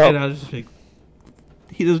it, Yep. and I was just like,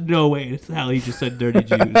 there's no way it's how he just said dirty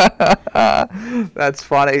Jews. That's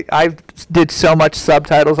funny. I did so much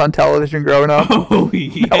subtitles on television growing up. Oh,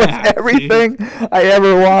 yeah. That was everything I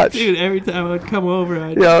ever watched. Dude, every time I would come over,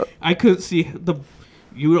 I couldn't see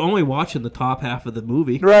you were only watching the top half of the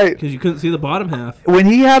movie. Right. Because you couldn't see the bottom half. When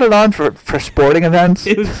he had it on for sporting events,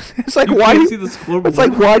 it's like, why do you, it's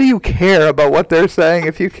like, why do you care about what they're saying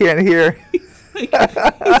if you can't hear? He's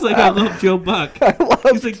like, I love Joe Buck.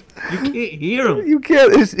 He's like, you can't hear him. You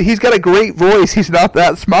can't. He's got a great voice. He's not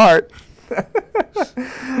that smart.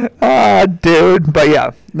 Dude. But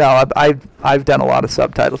yeah, no, I've done a lot of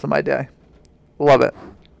subtitles in my day. Love it.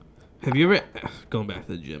 Have you ever, going back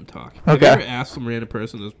to the gym talk, Okay. have you ever asked some random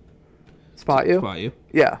person to Spot you? spot you?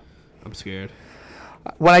 Yeah. I'm scared.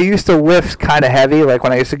 When I used to lift kind of heavy, like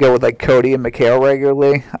when I used to go with like Cody and Mikhail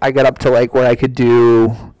regularly, I got up to like where I could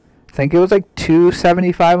do, I think it was like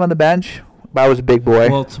 275 on the bench. But I was a big boy.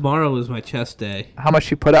 Well, tomorrow is my chest day. How much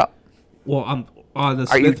you put up? Well, I'm on the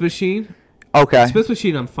Smith machine. Okay. Smith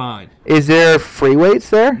machine, I'm fine. Is there free weights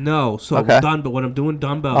there? No, so Okay. but when I'm doing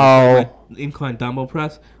dumbbell, incline dumbbell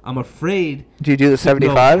press, I'm afraid. Do you do the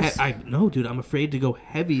 75s? No, dude, I'm afraid to go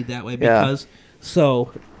heavy that way because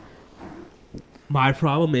my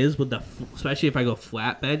problem is with especially if I go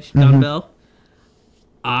flat bench dumbbell,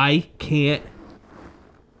 I can't.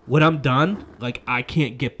 When I'm done, like I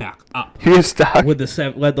can't get back up. You're stuck with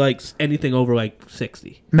like anything over like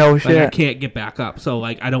 60. No like, shit. I can't get back up. So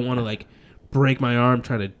like I don't want to like break my arm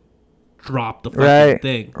trying to drop the fucking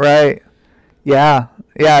thing. Right. Yeah.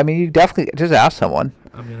 Yeah. I mean, you definitely just ask someone.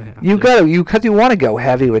 I'm gonna have because you want to go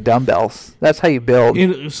heavy with dumbbells. That's how you build.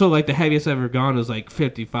 So like the heaviest I've ever gone is like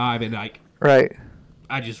 55, and like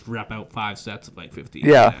I just rep out 5 sets of like 50.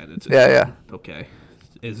 Yeah. Yeah. Okay.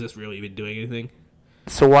 Is this really even doing anything?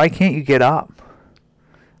 So why can't you get up?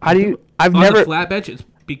 How do you? I've on never the flat bench. It's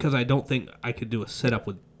because I don't think I could do a sit up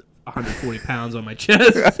with 140 pounds on my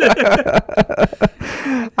chest.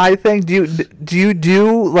 I think do you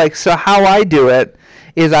do like so? How I do it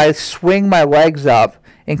is I swing my legs up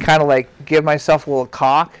and kind of like give myself a little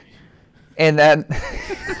cock, and then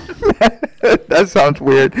that sounds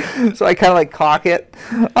weird. So I kind of like cock it.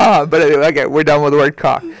 But anyway, okay, we're done with the word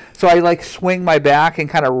cock. So I like swing my back and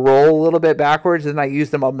kind of roll a little bit backwards, and I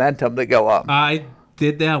use the momentum to go up. I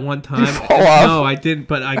did that one time. Did you fall off? No, I didn't,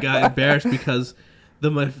 but I got embarrassed because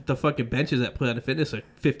the fucking benches at Planet Fitness are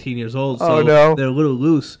 15 years old, so they're a little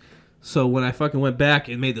loose. So when I fucking went back,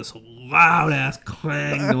 it made this loud ass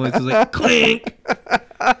clang noise. It was like clink.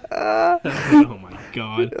 Oh my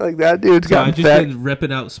god! Like that dude's got. I've just been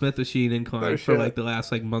ripping out Smith machine incline for like the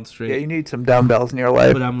last like month straight. Yeah, you need some dumbbells in your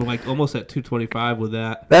life. But I'm like almost at 225 with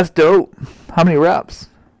that. That's dope. How many reps?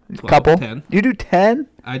 12, couple. 10. You do 10?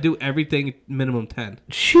 I do everything minimum 10.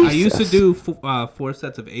 Jesus. I used to do 4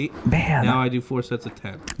 sets of 8. Man. Now I do 4 sets of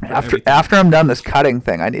 10. After I'm done this cutting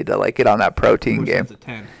thing, I need to like get on that protein 4 game sets of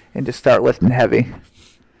 10. and just start lifting heavy.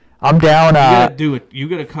 I'm down. You gotta do it. You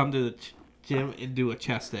gotta come to the gym and do a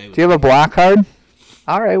chest day. Do you have a black card?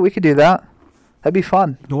 All right, we could do that. That'd be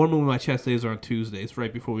fun. Normally my chest days are on Tuesdays,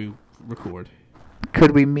 right before we record.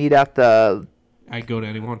 Could we meet at the I'd go to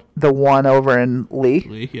anyone. The one over in Lee?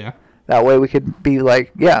 Lee, yeah. That way we could be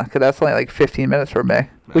like, yeah, because that's only like 15 minutes from me.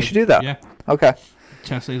 We should do that. Yeah. Okay.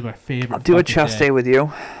 Chest day is my favorite. I'll do a chest day with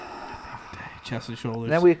you. Chest and shoulders.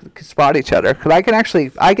 And then we can spot each other.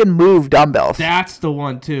 Because I can move dumbbells. That's the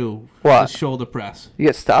one, too. What? The shoulder press. You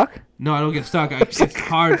get stuck? No, I don't get stuck. It's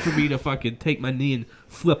hard for me to fucking take my knee and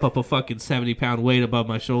flip up a fucking 70-pound weight above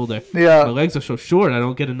my shoulder. Yeah. My legs are so short, I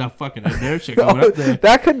don't get enough fucking inertia going up there.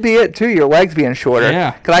 That could be it, too, your legs being shorter.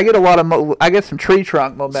 Yeah. Because I get a lot of, I get some tree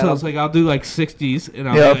trunk momentum. So it's like I'll do like 60s, and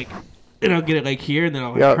I'll be like, and I'll get it like here, and then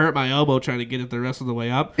I'll like hurt my elbow trying to get it the rest of the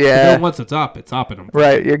way up. Yeah. But then once it's up, and I'm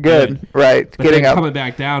right, you're good. Right. But getting then up. coming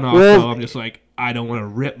back down also, I'm just like, I don't want to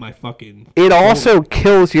rip my fucking... It also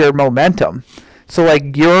kills your momentum. So,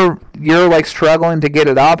 like, you're like, struggling to get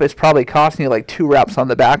it up. It's probably costing you, like, 2 reps on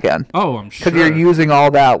the back end. Oh, I'm sure. Because you're using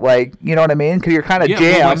all that, like, you know what I mean? Because you're kind of jammed.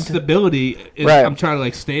 Well, my stability, right. I'm trying to,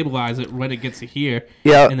 like, stabilize it when it gets to here.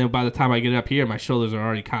 Yeah. And then by the time I get it up here, my shoulders are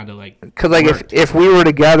already kind of, like... Because, like, if we were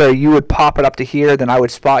together, you would pop it up to here, then I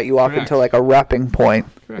would spot you up into, like, a repping point.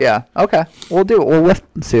 Correct. Yeah. Okay. We'll do it. We'll lift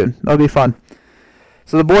soon. That'll be fun.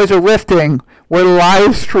 So the boys are lifting. We're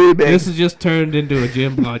live streaming. This has just turned into a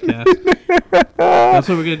gym podcast. That's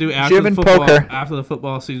what we're gonna do after gym the football. Poker. After the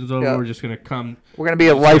football season's over, we're just gonna come. We're gonna be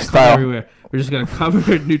a lifestyle everywhere. We're just gonna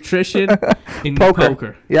cover nutrition and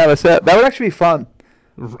poker. Yeah, that's it. That would actually be fun.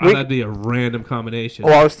 That'd be a random combination.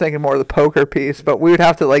 Well, I was thinking more of the poker piece, but we would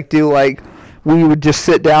have to we would just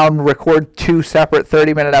sit down, record 2 separate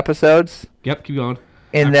 30-minute episodes. Yep, keep going.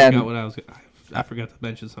 And I forgot to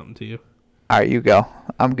mention something to you. All right, you go.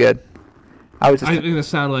 I'm good. I'm gonna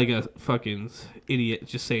sound like a fucking idiot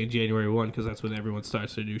just saying January 1 because that's when everyone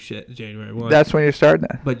starts their new shit. January 1. That's when you're starting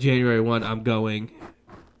it. But January 1, I'm going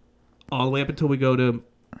all the way up until we go to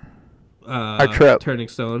our trip, Turning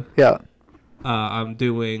Stone. Yeah. I'm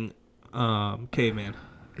doing caveman.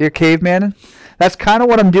 You're caveman? That's kind of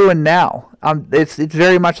what I'm doing now. It's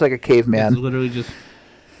very much like a caveman. It's literally just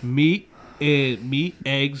meat,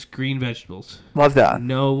 eggs, green vegetables. Love that.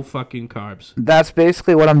 No fucking carbs. That's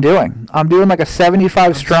basically what I'm doing. I'm doing like a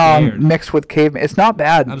 75 strong mixed with caveman. It's not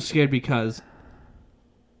bad. I'm scared because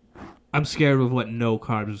I'm scared of what no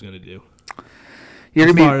carbs is going to do.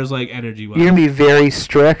 As far as like energy wise. You're going to be very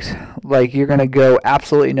strict. Like you're going to go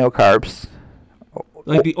absolutely no carbs.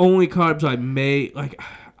 Like the only carbs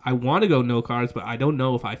I want to go no carbs, but I don't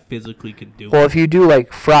know if I physically can do it. Well, if you do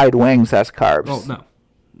like fried wings, that's carbs. Oh,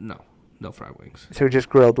 no fried wings. So just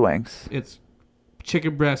grilled wings. It's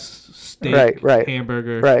chicken breast, steak,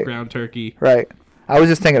 hamburger, ground turkey. Right. I was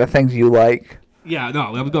just thinking of things you like. Yeah, no,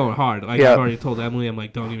 I was going hard. Like I've already told Emily, I'm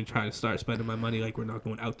like, don't even try to start spending my money. Like we're not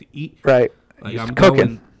going out to eat. Right. Like just I'm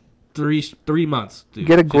cooking. going 3 months. Dude.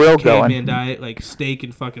 Get a grill going. Caveman diet, like steak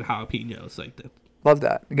and fucking jalapenos, like that. Love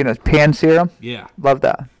that. You know, pan serum. Yeah. Love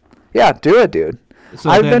that. Yeah, do it, dude.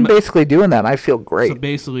 So I've been basically doing that. And I feel great. So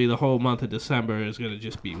basically, the whole month of December is gonna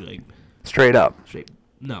just be like straight up.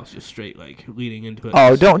 No, it's just straight like leading into it.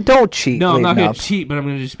 Oh, don't cheat. No, I'm not gonna cheat, but I'm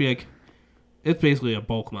gonna just be like, it's basically a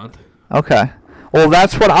bulk month. Okay. Well,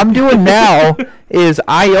 that's what I'm doing now. Is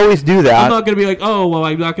I always do that. I'm not gonna be like, oh, well,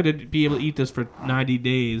 I'm not gonna be able to eat this for 90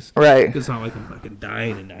 days. Right. It's not like I'm fucking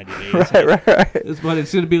dying in 90 days. Right. But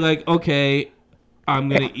it's gonna be like, okay, I'm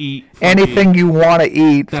gonna eat anything you want to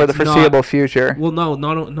eat for the foreseeable future. Well, no,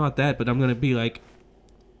 not that, but I'm gonna be like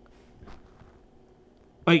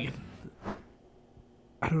I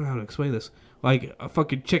don't know how to explain this. Like a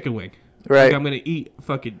fucking chicken wing. Right. Like I'm gonna eat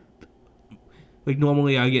fucking. Like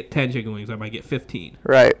normally I get 10 chicken wings, I might get 15.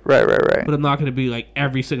 Right. But I'm not gonna be like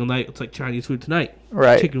every single night. It's like Chinese food tonight.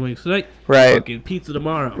 Right. Chicken wings tonight. Right. Fucking pizza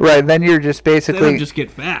tomorrow. Right. Then you're just basically. Then I just get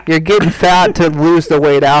fat. You're getting fat to lose the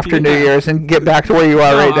weight after New Year's and get back to where you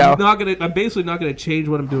are right now. I'm basically not gonna change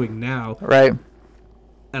what I'm doing now. Right.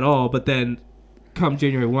 At all. But then, come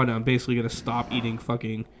January 1, I'm basically gonna stop eating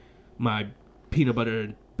fucking my peanut butter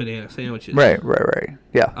and banana sandwiches. Right.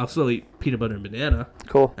 Yeah. I'll still eat peanut butter and banana.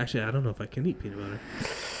 Cool. Actually, I don't know if I can eat peanut butter.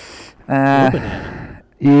 Banana.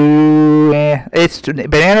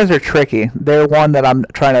 Bananas are tricky. They're one that I'm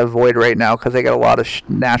trying to avoid right now because they got a lot of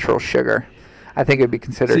natural sugar. I think it'd be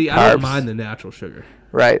considered carbs. I don't mind the natural sugar.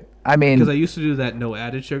 Right. I mean, because I used to do that no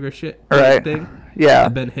added sugar shit thing. Yeah.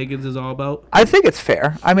 That Ben Higgins is all about. I think it's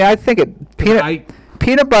fair. I mean, I think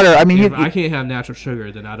peanut butter. I mean, if I can't have natural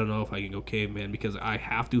sugar, then I don't know if I can go caveman because I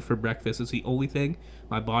have to for breakfast. It's the only thing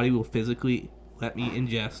my body will physically let me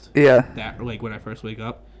ingest. Yeah. That like when I first wake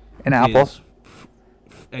up. An apple.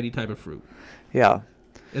 Any type of fruit. Yeah.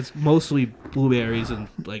 It's mostly blueberries and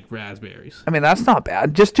like raspberries. I mean, that's not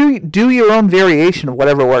bad. Just do your own variation of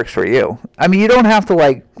whatever works for you. I mean, you don't have to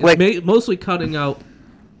like mostly cutting out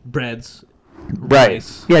breads Right.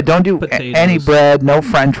 rice, Yeah, don't do potatoes. any bread, no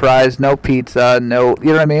french fries, no pizza, no, you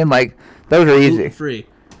know what I mean? Like, those are easy. Gluten-free,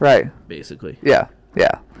 Right. basically. Yeah.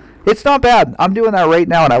 Yeah. It's not bad. I'm doing that right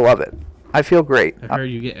now, and I love it. I feel great. I heard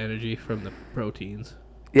you get energy from the proteins.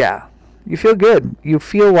 Yeah. You feel good. You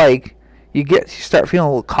feel like you start feeling a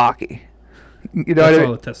little cocky. You know That's what I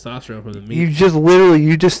all mean? the testosterone from the meat.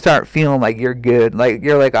 You just start feeling like you're good. Like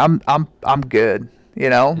you're like I'm good. You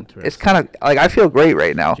know? It's kind of like I feel great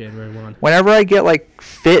right now. January 1. Whenever I get like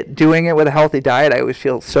fit doing it with a healthy diet, I always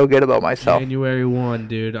feel so good about myself. January 1,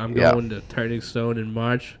 dude. I'm going to Turning Stone in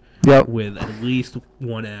March. Yep. With at least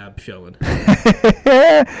one ab showing.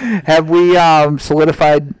 Have we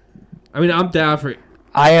solidified? I mean, I'm down for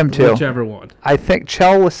I am too. whichever one. I think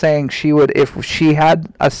Chell was saying she would, if she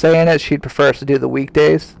had a say in it, she'd prefer us to do the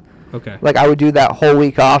weekdays. Okay. Like I would do that whole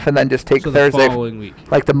week off and then just take Thursday, the following week.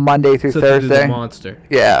 like the Monday through So Thursday. do the monster.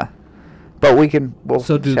 Yeah, but we'll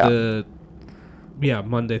So do chat.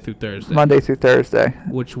 Monday through Thursday. Monday through Thursday.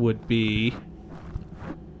 Which would be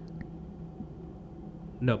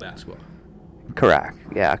no basketball. Correct.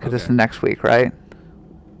 Yeah, because it's Okay. the next week, right?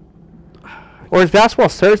 Or is basketball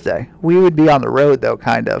Thursday? We would be on the road though,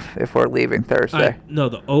 kind of, if we're leaving Thursday. No,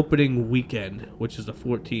 the opening weekend, which is the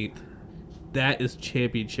 14th, that is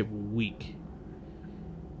championship week.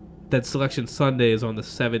 That Selection Sunday is on the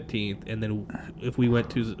 17th, and then if we went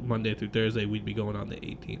to Monday through Thursday, we'd be going on the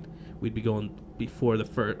 18th. We'd be going before the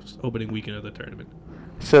first opening weekend of the tournament.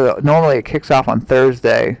 So normally it kicks off on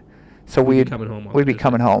Thursday. So We'd be coming home on We'd be Thursday.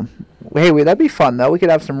 coming home. Hey, that'd be fun though. We could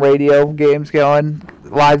have some radio games going,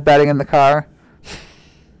 live betting in the car.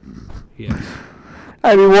 Yes.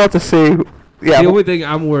 I mean, we'll have to see. Yeah. The only thing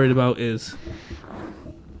I'm worried about is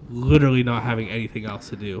literally not having anything else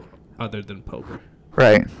to do other than poker.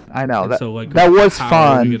 Right. I know. And That so, like, that was how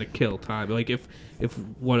fun. are we gonna kill time? Like if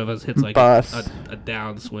one of us hits like Bust. a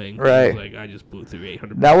downswing, Right. like I just blew through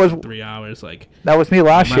 800 That was- in 3 hours. Like That was me I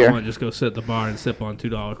last might year. want to just go sit at the bar and sip on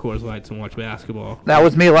 $2 Coors Lights and watch basketball. That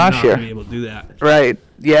was me I'm last not year. gonna be able to do that. Right.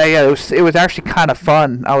 Yeah. It was actually kind of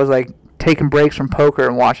fun. I was like taking breaks from poker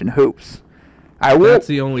and watching hoops. That's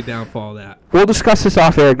the only downfall of that. We'll discuss this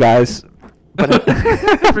off air, guys. But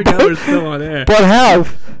I forgot we're still on air. But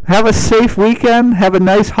have a safe weekend. Have a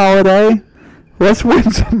nice holiday. Let's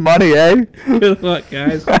win some money, eh? Good luck,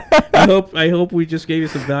 guys. I hope we just gave you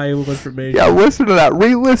some valuable information. Yeah, listen to that.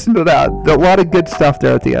 Re-listen to that. A lot of good stuff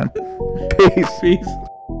there at the end. Peace. Peace.